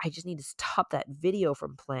realized. I just need to stop that video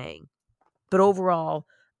from playing. But overall,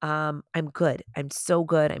 I'm good. I'm so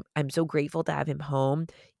good. I'm so grateful to have him home,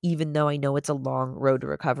 even though I know it's a long road to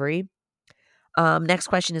recovery. Next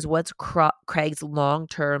question is, what's Craig's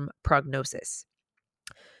long-term prognosis?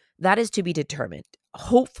 That is to be determined.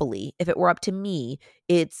 Hopefully, if it were up to me,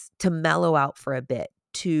 it's to mellow out for a bit.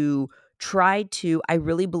 to try to, I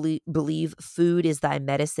really believe food is thy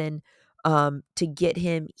medicine. To get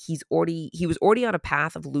him, he was already on a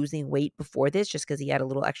path of losing weight before this, just because he had a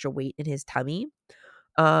little extra weight in his tummy.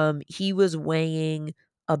 He was weighing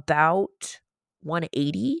about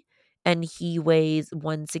 180 and he weighs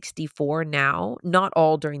 164 now, not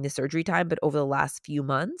all during the surgery time, but over the last few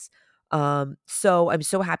months. So I'm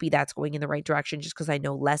so happy that's going in the right direction, just because I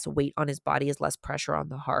know less weight on his body is less pressure on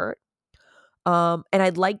the heart. And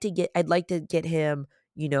I'd like to get him,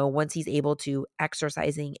 once he's able to,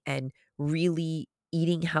 exercising and really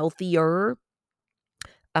eating healthier.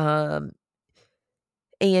 Um,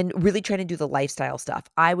 and really trying to do the lifestyle stuff.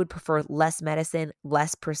 I would prefer less medicine,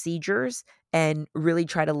 less procedures, and really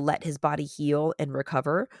try to let his body heal and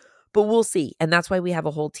recover. But we'll see. And that's why we have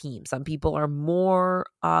a whole team. Some people are more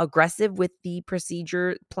aggressive with the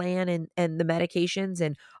procedure plan and the medications,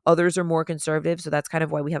 and others are more conservative. So that's kind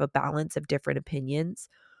of why we have a balance of different opinions.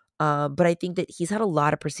 But I think that he's had a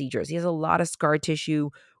lot of procedures. He has a lot of scar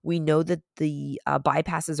tissue. We know that the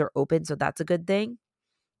bypasses are open, so that's a good thing.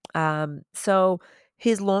 So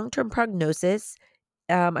his long-term prognosis,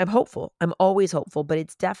 I'm hopeful. I'm always hopeful, but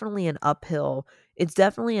it's definitely an uphill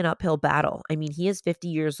battle. I mean, he is 50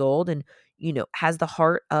 years old and, has the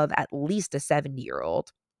heart of at least a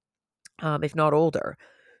 70-year-old, if not older.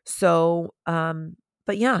 So,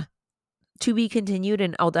 but yeah, to be continued,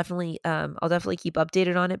 and I'll definitely keep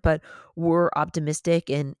updated on it, but we're optimistic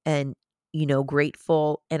and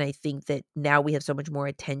grateful, and I think that now we have so much more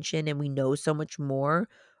attention and we know so much more.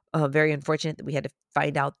 Very unfortunate that we had to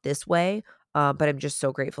find out this way, but I'm just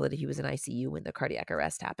so grateful that he was in ICU when the cardiac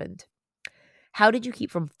arrest happened. How did you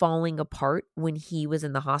keep from falling apart when he was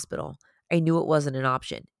in the hospital? I knew it wasn't an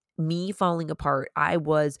option. Me falling apart,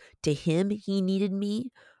 to him, he needed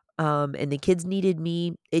me. And the kids needed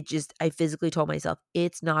me. I physically told myself,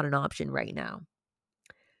 it's not an option right now.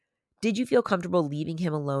 Did you feel comfortable leaving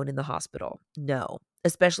him alone in the hospital? No,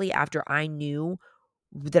 especially after I knew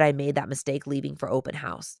that I made that mistake leaving for open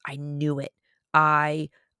house. I knew it. I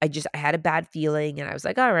I had a bad feeling and I was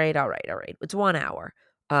like, all right, all right, all right. It's 1 hour.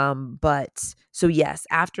 But so yes,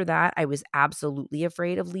 after that, I was absolutely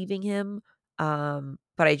afraid of leaving him.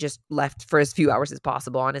 But I just left for as few hours as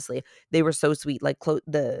possible, honestly. They were so sweet. Like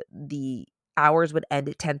the hours would end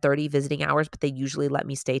at 10:30, visiting hours, but they usually let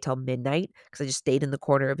me stay till midnight because I just stayed in the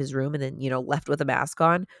corner of his room and then, left with a mask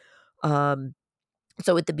on. Um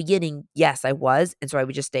so at the beginning, yes, I was, and so I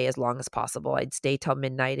would just stay as long as possible. I'd stay till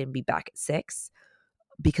midnight and be back at 6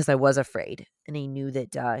 because I was afraid, and I knew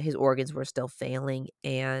that, his organs were still failing,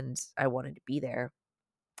 and I wanted to be there.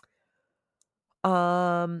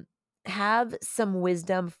 Um, have some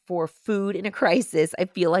wisdom for food in a crisis. I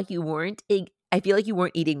feel like you weren't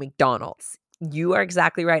eating McDonald's. You are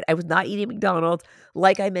exactly right. I was not eating McDonald's.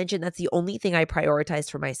 Like I mentioned, that's the only thing I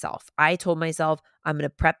prioritized for myself. I told myself I'm going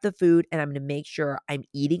to prep the food and I'm going to make sure I'm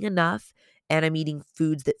eating enough and I'm eating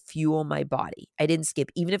foods that fuel my body. I didn't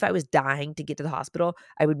skip. Even if I was dying to get to the hospital,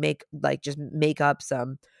 I would just make up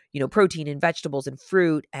some, protein and vegetables and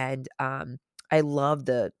fruit and I love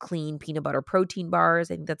the clean peanut butter protein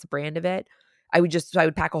bars. I think that's a brand of it. I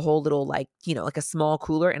would pack a whole little like a small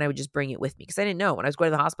cooler and I would just bring it with me because I didn't know when I was going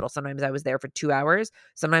to the hospital. Sometimes I was there for 2 hours.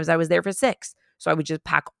 Sometimes I was there for 6. So I would just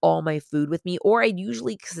pack all my food with me, or I'd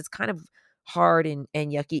usually, because it's kind of hard and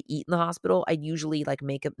yucky to eat in the hospital, I'd usually like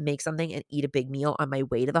make something and eat a big meal on my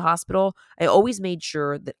way to the hospital. I always made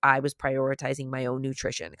sure that I was prioritizing my own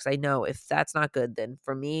nutrition because I know if that's not good, then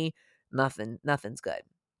for me, nothing's good.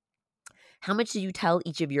 How much did you tell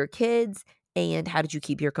each of your kids, and how did you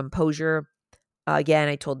keep your composure? Again,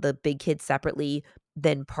 I told the big kids separately,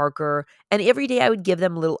 then Parker, and every day I would give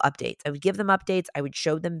them little updates. I would give them updates. I would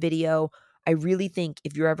show them video. I really think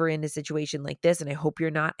if you're ever in a situation like this, and I hope you're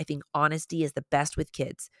not, I think honesty is the best with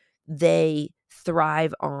kids. They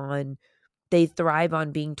thrive on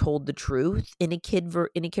being told the truth in a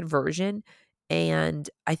in a kid version, and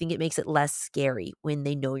I think it makes it less scary when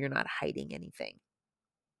they know you're not hiding anything.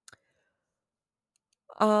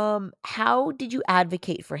 How did you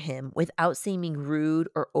advocate for him without seeming rude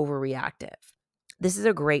or overreactive? This is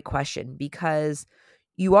a great question because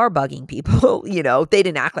you are bugging people, they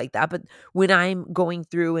didn't act like that, but when I'm going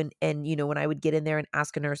through and when I would get in there and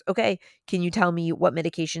ask a nurse, "Okay, can you tell me what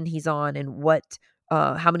medication he's on and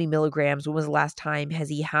how many milligrams? When was the last time? Has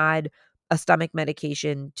he had a stomach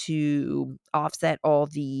medication to offset all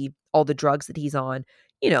the drugs that he's on?"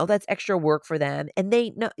 That's extra work for them. And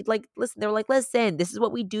they know, like, listen, they're like, listen, this is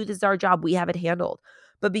what we do. This is our job. We have it handled.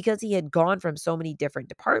 But because he had gone from so many different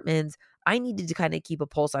departments, I needed to kind of keep a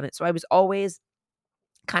pulse on it. So I was always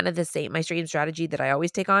kind of the same, my same strategy that I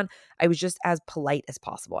always take on. I was just as polite as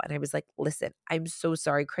possible. And I was like, listen, I'm so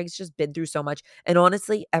sorry. Craig's just been through so much. And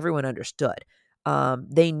honestly, everyone understood.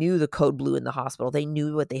 They knew the code blue in the hospital. They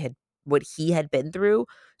knew what he had been through.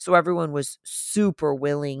 So everyone was super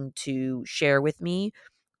willing to share with me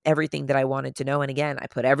everything that I wanted to know. And again, I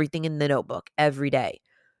put everything in the notebook every day.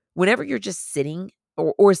 Whenever you're just sitting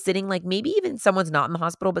or sitting, like maybe even someone's not in the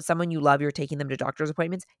hospital, but someone you love, you're taking them to doctor's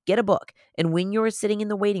appointments, get a book. And when you're sitting in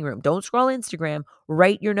the waiting room, don't scroll Instagram,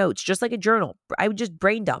 write your notes, just like a journal. I would just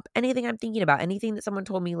brain dump anything I'm thinking about, anything that someone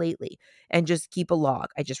told me lately, and just keep a log.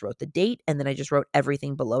 I just wrote the date and then I just wrote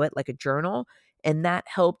everything below it like a journal. And that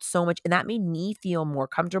helped so much. And that made me feel more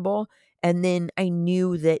comfortable. And then I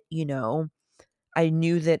knew that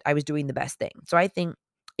I was doing the best thing. So I think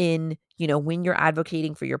when you're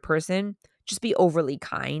advocating for your person, just be overly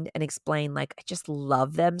kind and explain, like, I just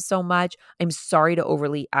love them so much. I'm sorry to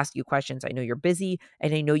overly ask you questions. I know you're busy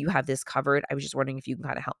and I know you have this covered. I was just wondering if you can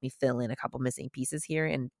kind of help me fill in a couple missing pieces here,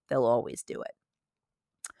 and they'll always do it.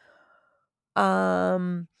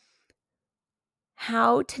 Um,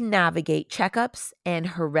 how to navigate checkups and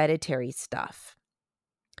hereditary stuff.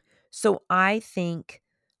 So I think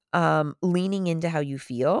leaning into how you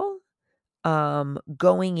feel,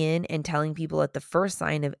 going in and telling people at the first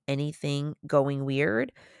sign of anything going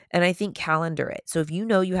weird. And I think calendar it. So if you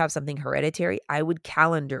know you have something hereditary, I would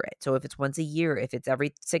calendar it. So if it's once a year, if it's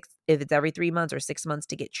every 3 months or 6 months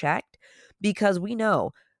to get checked, because we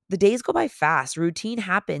know the days go by fast, routine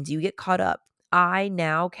happens, you get caught up. I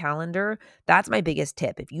now calendar. That's my biggest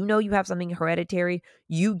tip. If you know you have something hereditary,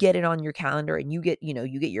 you get it on your calendar and you get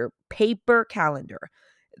your paper calendar.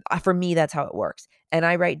 For me, that's how it works. And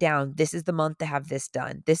I write down, this is the month to have this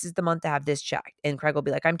done. This is the month to have this checked. And Craig will be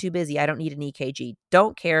like, I'm too busy. I don't need an EKG.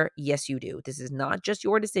 Don't care. Yes, you do. This is not just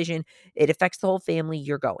your decision. It affects the whole family.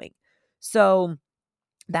 You're going. So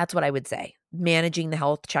that's what I would say. Managing the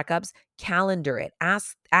health checkups, calendar it.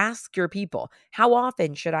 Ask your people, how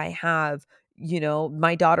often should I have,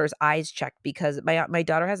 my daughter's eyes checked, because my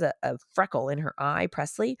daughter has a freckle in her eye,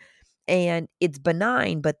 Presley, and it's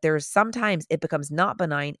benign, but there's sometimes it becomes not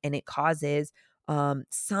benign and it causes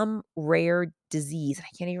some rare disease. I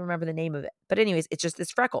can't even remember the name of it. But anyways, it's just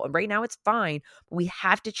this freckle. And right now it's fine, but we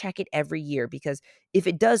have to check it every year, because if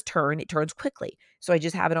it does turn, it turns quickly. So I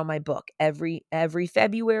just have it on my book. Every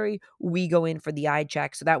February we go in for the eye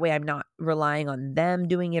check. So that way I'm not relying on them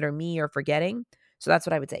doing it or me or forgetting. So that's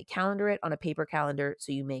what I would say. Calendar it on a paper calendar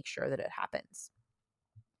so you make sure that it happens.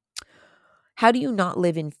 How do you not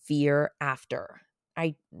live in fear after?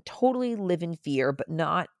 I totally live in fear, but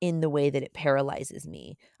not in the way that it paralyzes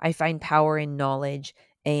me. I find power in knowledge,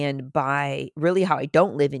 and by really how I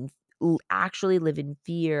don't actually live in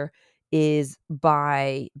fear is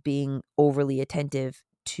by being overly attentive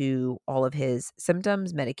to all of his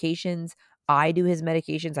symptoms, medications. I do his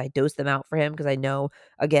medications. I dose them out for him because I know,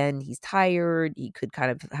 again, he's tired. He could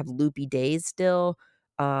kind of have loopy days still.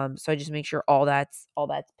 So I just make sure all that's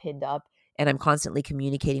pinned up, and I'm constantly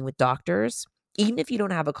communicating with doctors. Even if you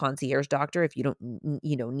don't have a concierge doctor, if you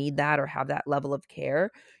don't need that or have that level of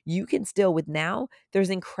care, you can still, with now, there's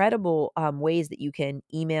incredible ways that you can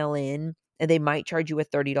email in, and they might charge you a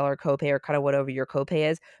 $30 copay or kind of whatever your copay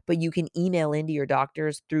is, but you can email into your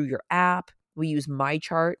doctors through your app. We use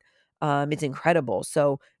MyChart. It's incredible.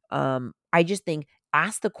 So I just think,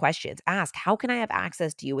 ask the questions. Ask, how can I have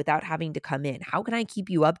access to you without having to come in? How can I keep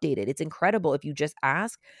you updated? It's incredible if you just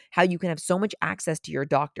ask how you can have so much access to your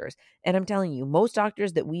doctors. And I'm telling you, most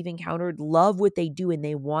doctors that we've encountered love what they do and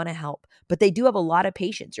they want to help, but they do have a lot of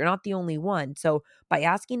patients. You're not the only one. So by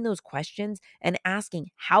asking those questions and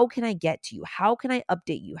asking, how can I get to you? How can I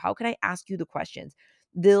update you? How can I ask you the questions?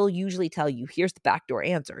 They'll usually tell you, here's the backdoor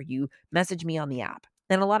answer. You message me on the app.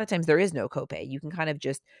 And a lot of times there is no copay. You can kind of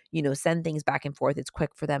just, send things back and forth. It's quick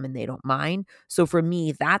for them and they don't mind. So for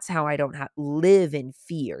me, that's how I don't live in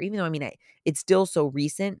fear. Even though, it's still so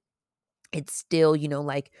recent. It's still,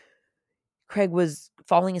 like Craig was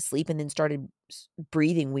falling asleep and then started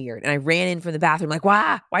breathing weird. And I ran in from the bathroom like,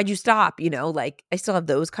 why'd you stop? Like I still have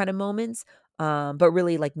those kind of moments. But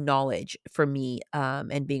really, like, knowledge for me,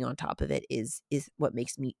 and being on top of it is what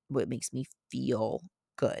makes me feel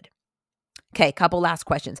good. Okay, couple last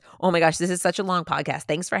questions. Oh my gosh, this is such a long podcast.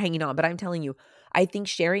 Thanks for hanging on. But I'm telling you, I think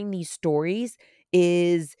sharing these stories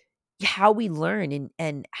is how we learn,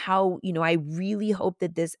 and how, I really hope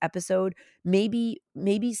that this episode maybe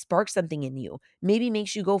sparks something in you. Maybe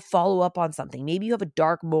makes you go follow up on something. Maybe you have a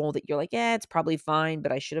dark mole that you're like, yeah, it's probably fine,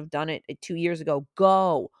 but I should have done it 2 years ago.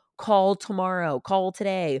 Go. Call tomorrow. Call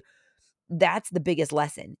today. That's the biggest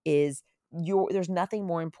lesson, is there's nothing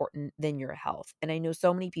more important than your health. And I know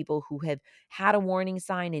so many people who have had a warning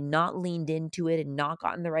sign and not leaned into it and not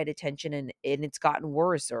gotten the right attention, and it's gotten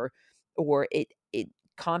worse, or it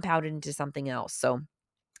compounded into something else. So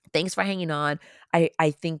thanks for hanging on.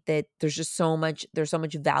 I think that there's so much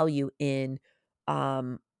value in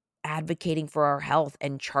um advocating for our health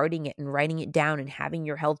and charting it and writing it down and having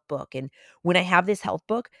your health book. And when I have this health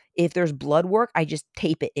book, if there's blood work, I just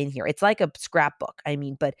tape it in here. It's like a scrapbook. I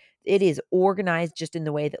mean, but it is organized just in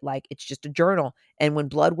the way that, like, it's just a journal. And when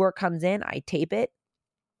blood work comes in, I tape it,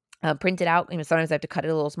 print it out. Sometimes I have to cut it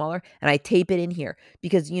a little smaller, and I tape it in here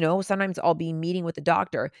because, sometimes I'll be meeting with the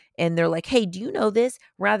doctor and they're like, "Hey, do you know this?"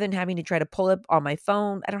 Rather than having to try to pull it on my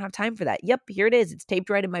phone, I don't have time for that. Yep, here it is. It's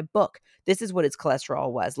taped right in my book. This is what its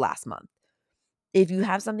cholesterol was last month. If you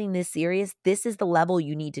have something this serious, this is the level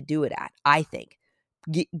you need to do it at, I think.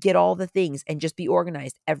 Get all the things and just be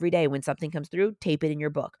organized every day. When something comes through, tape it in your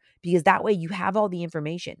book, because that way you have all the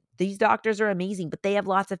information. These doctors are amazing, but they have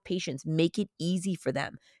lots of patients. Make it easy for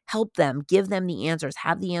them. Help them. Give them the answers.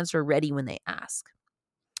 Have the answer ready when they ask.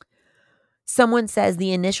 Someone says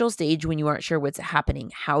the initial stage when you aren't sure what's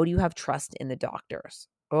happening. How do you have trust in the doctors?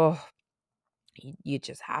 Oh, you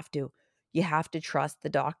just have to. You have to trust the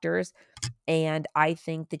doctors. And I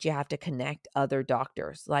think that you have to connect other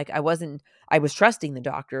doctors. Like, I was trusting the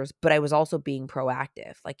doctors, but I was also being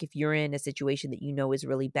proactive. Like, if you're in a situation that is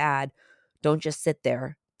really bad, don't just sit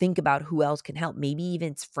there. Think about who else can help. Maybe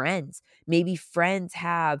even it's friends. Maybe friends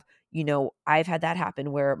have, I've had that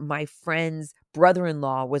happen where my friend's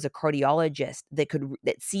brother-in-law was a cardiologist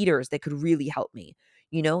at Cedars that could really help me.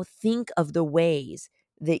 Think of the ways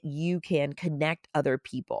that you can connect other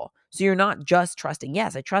people. So you're not just trusting.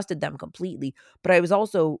 Yes, I trusted them completely, but I was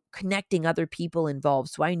also connecting other people involved.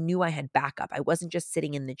 So I knew I had backup. I wasn't just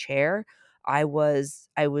sitting in the chair. I was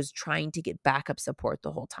trying to get backup support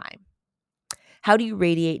the whole time. How do you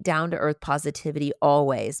radiate down to earth positivity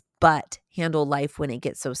always, but handle life when it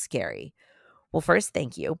gets so scary? Well, first,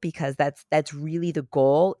 thank you, because that's really the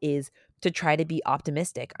goal, is to try to be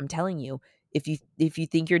optimistic. I'm telling you, if you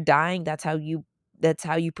think you're dying, that's how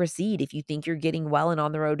you proceed. If you think you're getting well and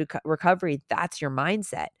on the road to recovery, that's your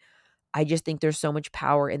mindset. I just think there's so much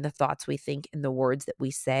power in the thoughts we think and the words that we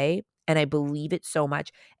say, and I believe it so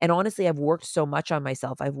much. And honestly, I've worked so much on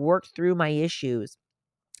myself. I've worked through my issues.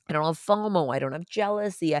 I don't have FOMO. I don't have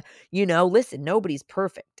jealousy. Listen, nobody's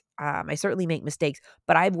perfect. I certainly make mistakes,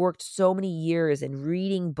 but I've worked so many years in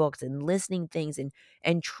reading books and listening things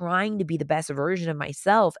and trying to be the best version of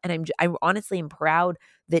myself. And I honestly am proud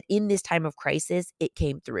that in this time of crisis, it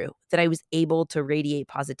came through, that I was able to radiate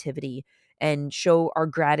positivity and show our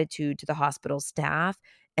gratitude to the hospital staff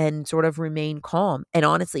and sort of remain calm. And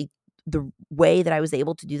honestly, the way that I was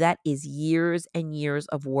able to do that is years and years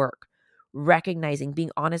of work, recognizing,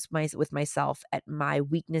 being honest with myself at my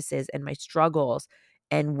weaknesses and my struggles,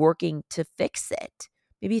 and working to fix it.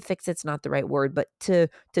 Maybe fix it's not the right word, but to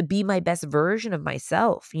be my best version of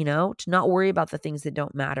myself, to not worry about the things that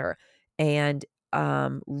don't matter, and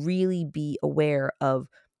really be aware of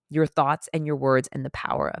your thoughts and your words and the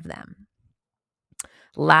power of them.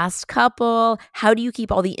 Last couple, how do you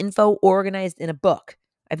keep all the info organized in a book?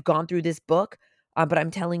 I've gone through this book, but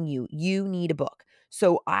I'm telling you, you need a book.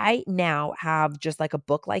 So I now have just like a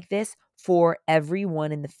book like this for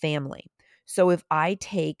everyone in the family. So if I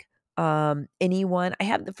take anyone, I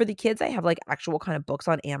have for the kids, I have like actual kind of books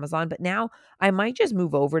on Amazon, but now I might just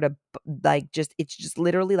move over to it's just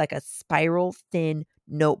literally like a spiral thin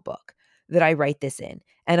notebook that I write this in.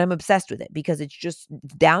 And I'm obsessed with it because it's just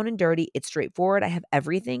down and dirty. It's straightforward. I have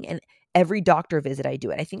everything, and every doctor visit I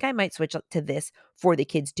do it. I think I might switch to this for the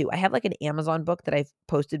kids too. I have like an Amazon book that I've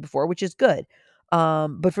posted before, which is good.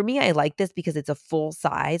 But for me, I like this because it's a full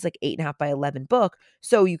size, like 8.5 by 11 book.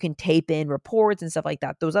 So you can tape in reports and stuff like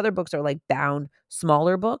that. Those other books are like bound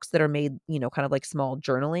smaller books that are made, kind of like small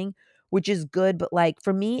journaling, which is good. But like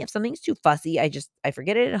for me, if something's too fussy, I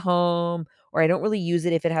forget it at home, or I don't really use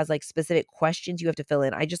it if it has like specific questions you have to fill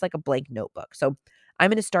in. I just like a blank notebook. So I'm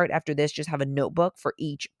going to start after this, just have a notebook for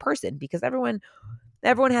each person, because everyone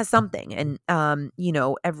has something. And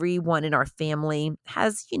everyone in our family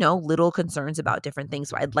has, little concerns about different things.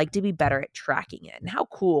 So I'd like to be better at tracking it. And how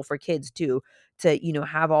cool for kids too, to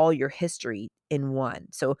have all your history in one.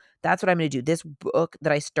 So that's what I'm going to do. This book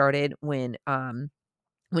that I started when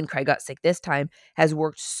Craig got sick this time has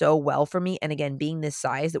worked so well for me. And again, being this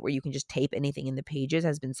size that where you can just tape anything in the pages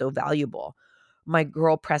has been so valuable. My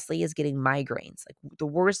girl Presley is getting migraines, like the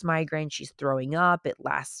worst migraine. She's throwing up. It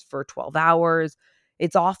lasts for 12 hours.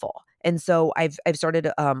 It's awful. And so I've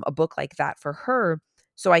started a book like that for her,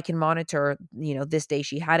 so I can monitor, this day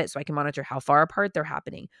she had it, so I can monitor how far apart they're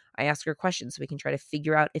happening. I ask her questions so we can try to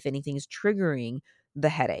figure out if anything's triggering the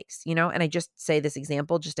headaches, and I just say this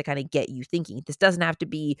example just to kind of get you thinking. This doesn't have to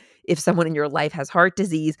be if someone in your life has heart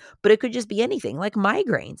disease, but it could just be anything like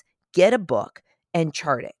migraines. Get a book and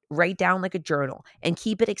chart it. Write down like a journal and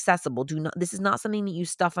keep it accessible. This is not something that you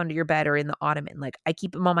stuff under your bed or in the ottoman. Like, I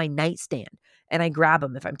keep them on my nightstand and I grab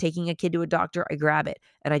them. If I'm taking a kid to a doctor, I grab it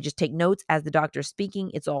and I just take notes as the doctor's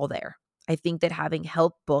speaking. It's all there. I think that having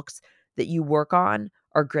health books that you work on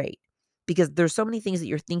are great, because there's so many things that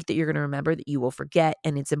you think that you're going to remember that you will forget,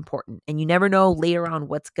 and it's important. And you never know later on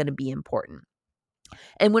what's going to be important.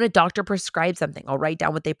 And when a doctor prescribes something, I'll write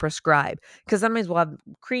down what they prescribe, because sometimes we'll have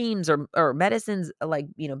creams or medicines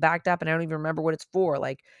backed up, and I don't even remember what it's for.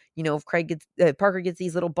 Like, if Parker gets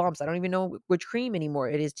these little bumps, I don't even know which cream anymore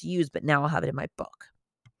it is to use, but now I'll have it in my book.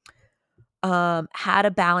 How to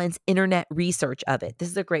balance internet research of it. This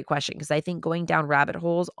is a great question, because I think going down rabbit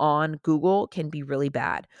holes on Google can be really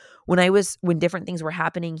bad. When different things were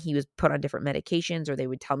happening, he was put on different medications, or they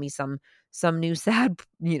would tell me some new sad,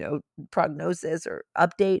 prognosis or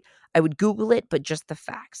update. I would Google it, but just the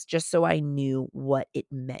facts, just so I knew what it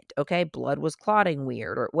meant. Okay. Blood was clotting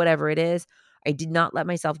weird or whatever it is. I did not let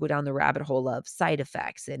myself go down the rabbit hole of side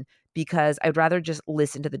effects, and because I'd rather just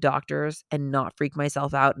listen to the doctors and not freak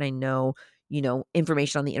myself out. And I know,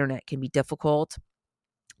 information on the internet can be difficult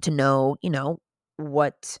to know,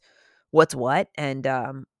 what's what. And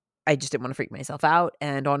I just didn't want to freak myself out.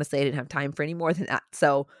 And honestly, I didn't have time for any more than that.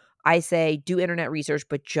 So I say do internet research,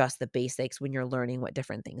 but just the basics when you're learning what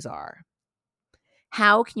different things are.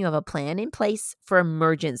 How can you have a plan in place for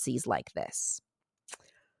emergencies like this?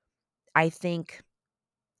 I think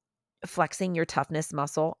flexing your toughness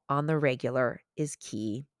muscle on the regular is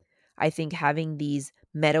key. I think having these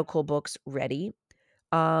medical books ready,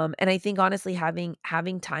 and I think honestly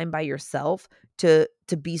having time by yourself to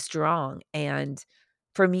be strong. And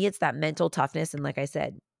for me, it's that mental toughness, and like I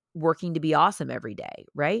said, working to be awesome every day,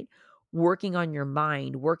 right? Working on your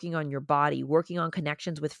mind, working on your body, working on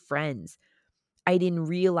connections with friends. I didn't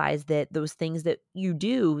realize that those things that you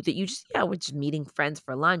do, that you just, we're just meeting friends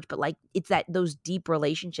for lunch, but like, it's those deep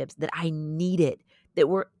relationships that I needed, that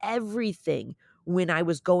were everything when I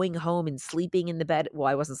was going home and sleeping in the bed. Well,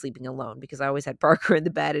 I wasn't sleeping alone, because I always had Parker in the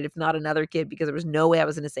bed, and if not another kid, because there was no way I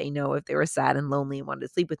was going to say no if they were sad and lonely and wanted to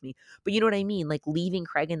sleep with me. But you know what I mean? Like, leaving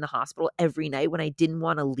Craig in the hospital every night when I didn't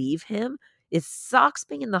want to leave him. It sucks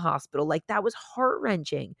being in the hospital. Like, that was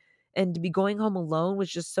heart-wrenching. And to be going home alone was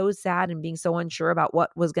just so sad, and being so unsure about what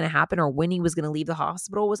was going to happen or when he was going to leave the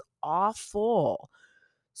hospital was awful.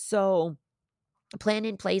 So, a plan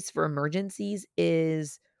in place for emergencies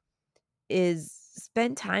is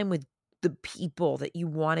spend time with the people that you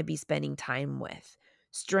want to be spending time with.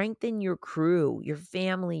 Strengthen your crew, your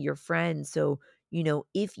family, your friends. So,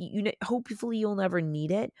 if hopefully you'll never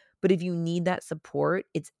need it, but if you need that support,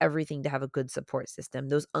 it's everything to have a good support system.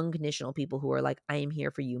 Those unconditional people who are like, I am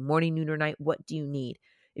here for you, morning, noon, or night. What do you need?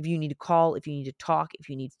 If you need to call, if you need to talk, if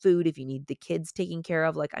you need food, if you need the kids taken care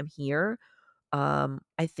of, like, I'm here.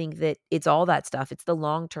 I think that it's all that stuff. It's the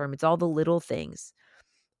long term. It's all the little things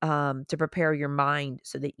to prepare your mind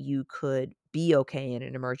so that you could be okay in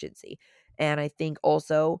an emergency. And I think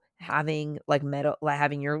also having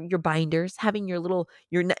having your binders, having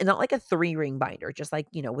not like a 3-ring binder, just like,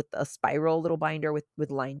 with a spiral little binder with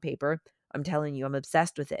lined paper. I'm telling you, I'm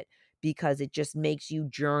obsessed with it, because it just makes you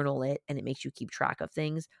journal it and it makes you keep track of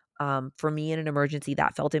things. For me in an emergency,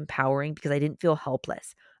 that felt empowering, because I didn't feel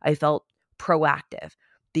helpless. I felt proactive,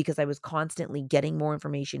 because I was constantly getting more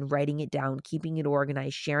information, writing it down, keeping it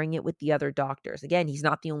organized, sharing it with the other doctors. Again, he's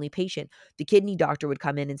not the only patient. The kidney doctor would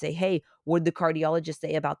come in and say, hey, what did the cardiologist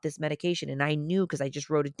say about this medication? And I knew, because I just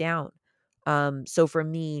wrote it down. So for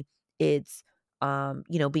me, it's,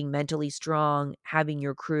 being mentally strong, having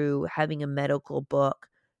your crew, having a medical book,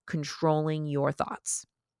 controlling your thoughts.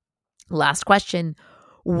 Last question.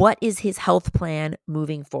 What is his health plan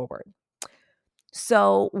moving forward?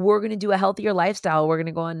 So we're going to do a healthier lifestyle. We're going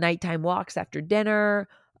to go on nighttime walks after dinner.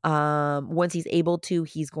 Once he's able to,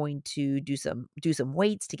 he's going to do some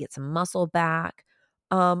weights to get some muscle back.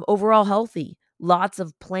 Overall healthy, lots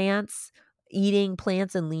of plants, eating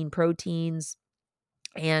plants and lean proteins,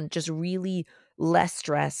 and just really less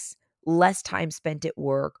stress, less time spent at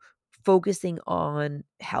work, focusing on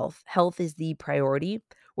health. Health is the priority,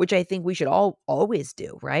 which I think we should all always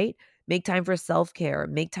do, right? Make time for self-care,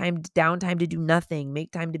 make downtime to do nothing,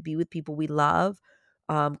 make time to be with people we love.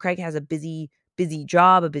 Craig has a busy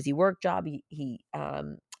job, a busy work job. He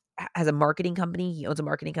has a marketing company. He owns a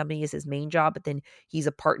marketing company is his main job, but then he's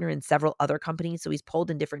a partner in several other companies. So he's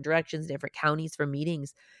pulled in different directions, different counties for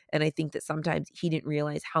meetings. And I think that sometimes he didn't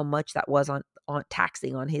realize how much that was on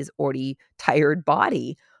taxing on his already tired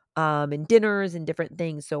body, and dinners and different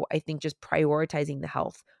things. So I think just prioritizing the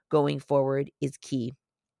health going forward is key.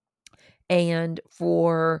 And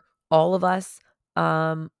for all of us,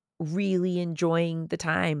 really enjoying the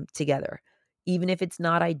time together, even if it's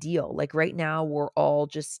not ideal. Like right now, we're all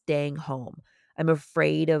just staying home. I'm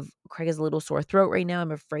afraid of Craig has a little sore throat right now.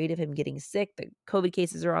 I'm afraid of him getting sick. The COVID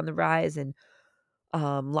cases are on the rise, and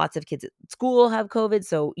lots of kids at school have COVID.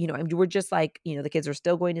 So, we're just like, the kids are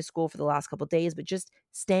still going to school for the last couple of days, but just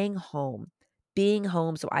staying home, being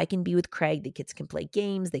home so I can be with Craig. The kids can play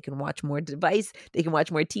games. They can watch more They can watch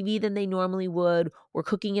more TV than they normally would. We're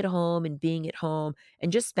cooking at home and being at home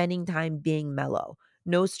and just spending time being mellow.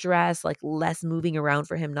 No stress, like less moving around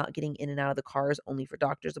for him, not getting in and out of the cars only for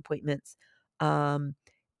doctor's appointments.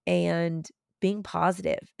 And being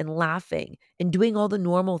positive and laughing and doing all the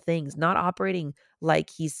normal things, not operating like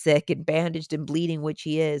he's sick and bandaged and bleeding, which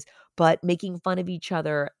he is, but making fun of each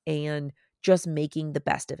other and just making the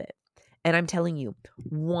best of it. And I'm telling you,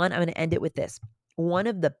 I'm going to end it with this. One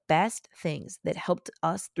of the best things that helped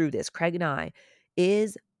us through this, Craig and I,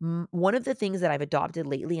 is one of the things that I've adopted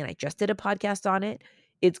lately, and I just did a podcast on it.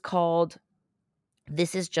 It's called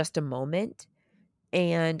This Is Just a Moment.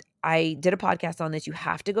 And I did a podcast on this. You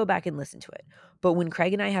have to go back and listen to it. But when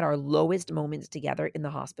Craig and I had our lowest moments together in the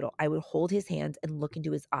hospital, I would hold his hands and look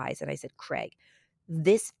into his eyes. And I said, Craig,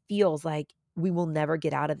 this feels like we will never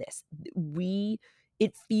get out of this.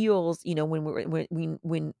 It feels,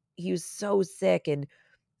 when he was so sick and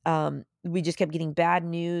we just kept getting bad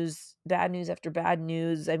news after bad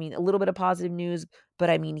news. I mean, a little bit of positive news, but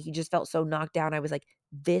I mean, he just felt so knocked down. I was like,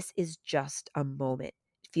 this is just a moment.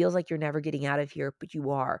 Feels like you're never getting out of here, but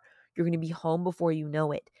you are. You're going to be home before you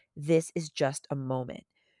know it. This is just a moment.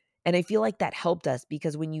 And I feel like that helped us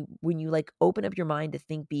because when you like open up your mind to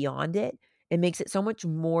think beyond it, it makes it so much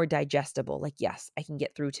more digestible. Like, yes, I can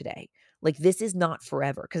get through today. Like, this is not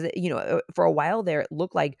forever. Because, for a while there, it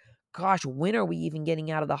looked like, gosh, when are we even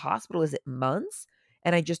getting out of the hospital? Is it months?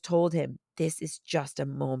 And I just told him, this is just a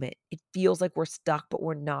moment. It feels like we're stuck, but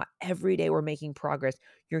we're not. Every day we're making progress.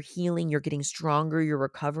 You're healing. You're getting stronger. You're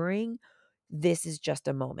recovering. This is just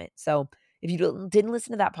a moment. So if you didn't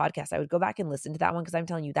listen to that podcast, I would go back and listen to that one because I'm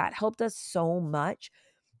telling you, that helped us so much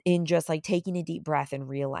in just like taking a deep breath and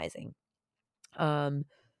realizing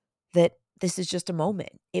that this is just a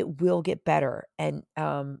moment. It will get better. And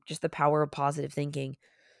just the power of positive thinking.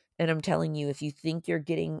 And I'm telling you, if you think you're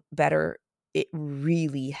getting better, it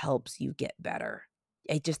really helps you get better.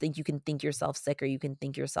 I just think you can think yourself sick or you can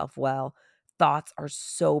think yourself well. Thoughts are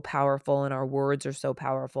so powerful and our words are so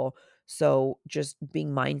powerful. So just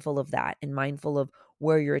being mindful of that and mindful of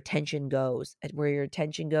where your attention goes. And where your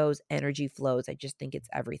attention goes, energy flows. I just think it's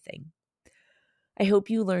everything. I hope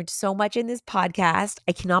you learned so much in this podcast.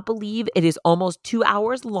 I cannot believe it is almost 2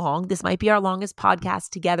 hours long. This might be our longest podcast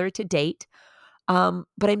together to date. But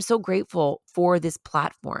I'm so grateful for this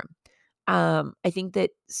platform. I think that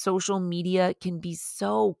social media can be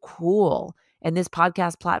so cool. And this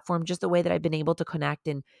podcast platform, just the way that I've been able to connect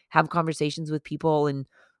and have conversations with people in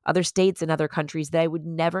other states and other countries that I would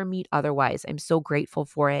never meet otherwise. I'm so grateful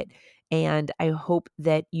for it. And I hope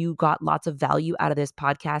that you got lots of value out of this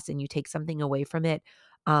podcast and you take something away from it.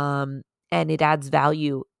 And it adds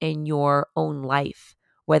value in your own life,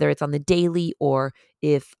 whether it's on the daily or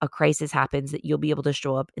if a crisis happens, that you'll be able to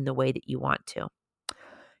show up in the way that you want to.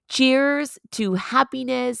 Cheers to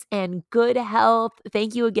happiness and good health.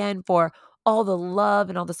 Thank you again for all the love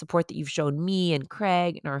and all the support that you've shown me and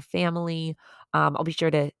Craig and our family. I'll be sure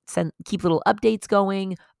to keep little updates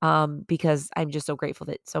going because I'm just so grateful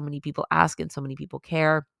that so many people ask and so many people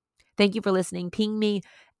care. Thank you for listening. Ping me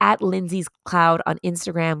at Lindsay's Cloud on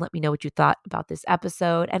Instagram. Let me know what you thought about this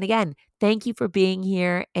episode. And again, thank you for being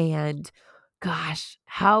here. And gosh,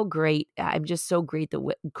 how great. I'm just so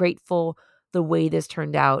grateful the way this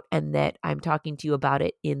turned out and that I'm talking to you about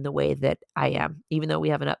it in the way that I am. Even though we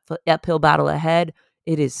have an uphill battle ahead,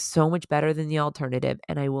 it is so much better than the alternative.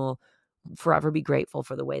 And I will forever be grateful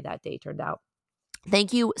for the way that day turned out.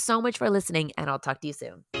 Thank you so much for listening, and I'll talk to you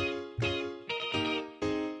soon.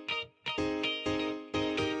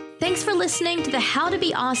 Thanks for listening to the How to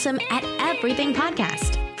Be Awesome at Everything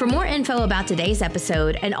podcast. For more info about today's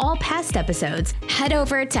episode and all past episodes, head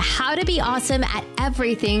over to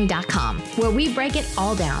howtobeawesomeateverything.com, where we break it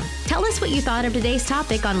all down. Tell us what you thought of today's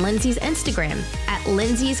topic on Lindsay's Instagram at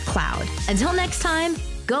Lindsay's Cloud. Until next time,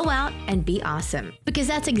 go out and be awesome, because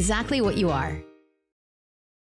that's exactly what you are.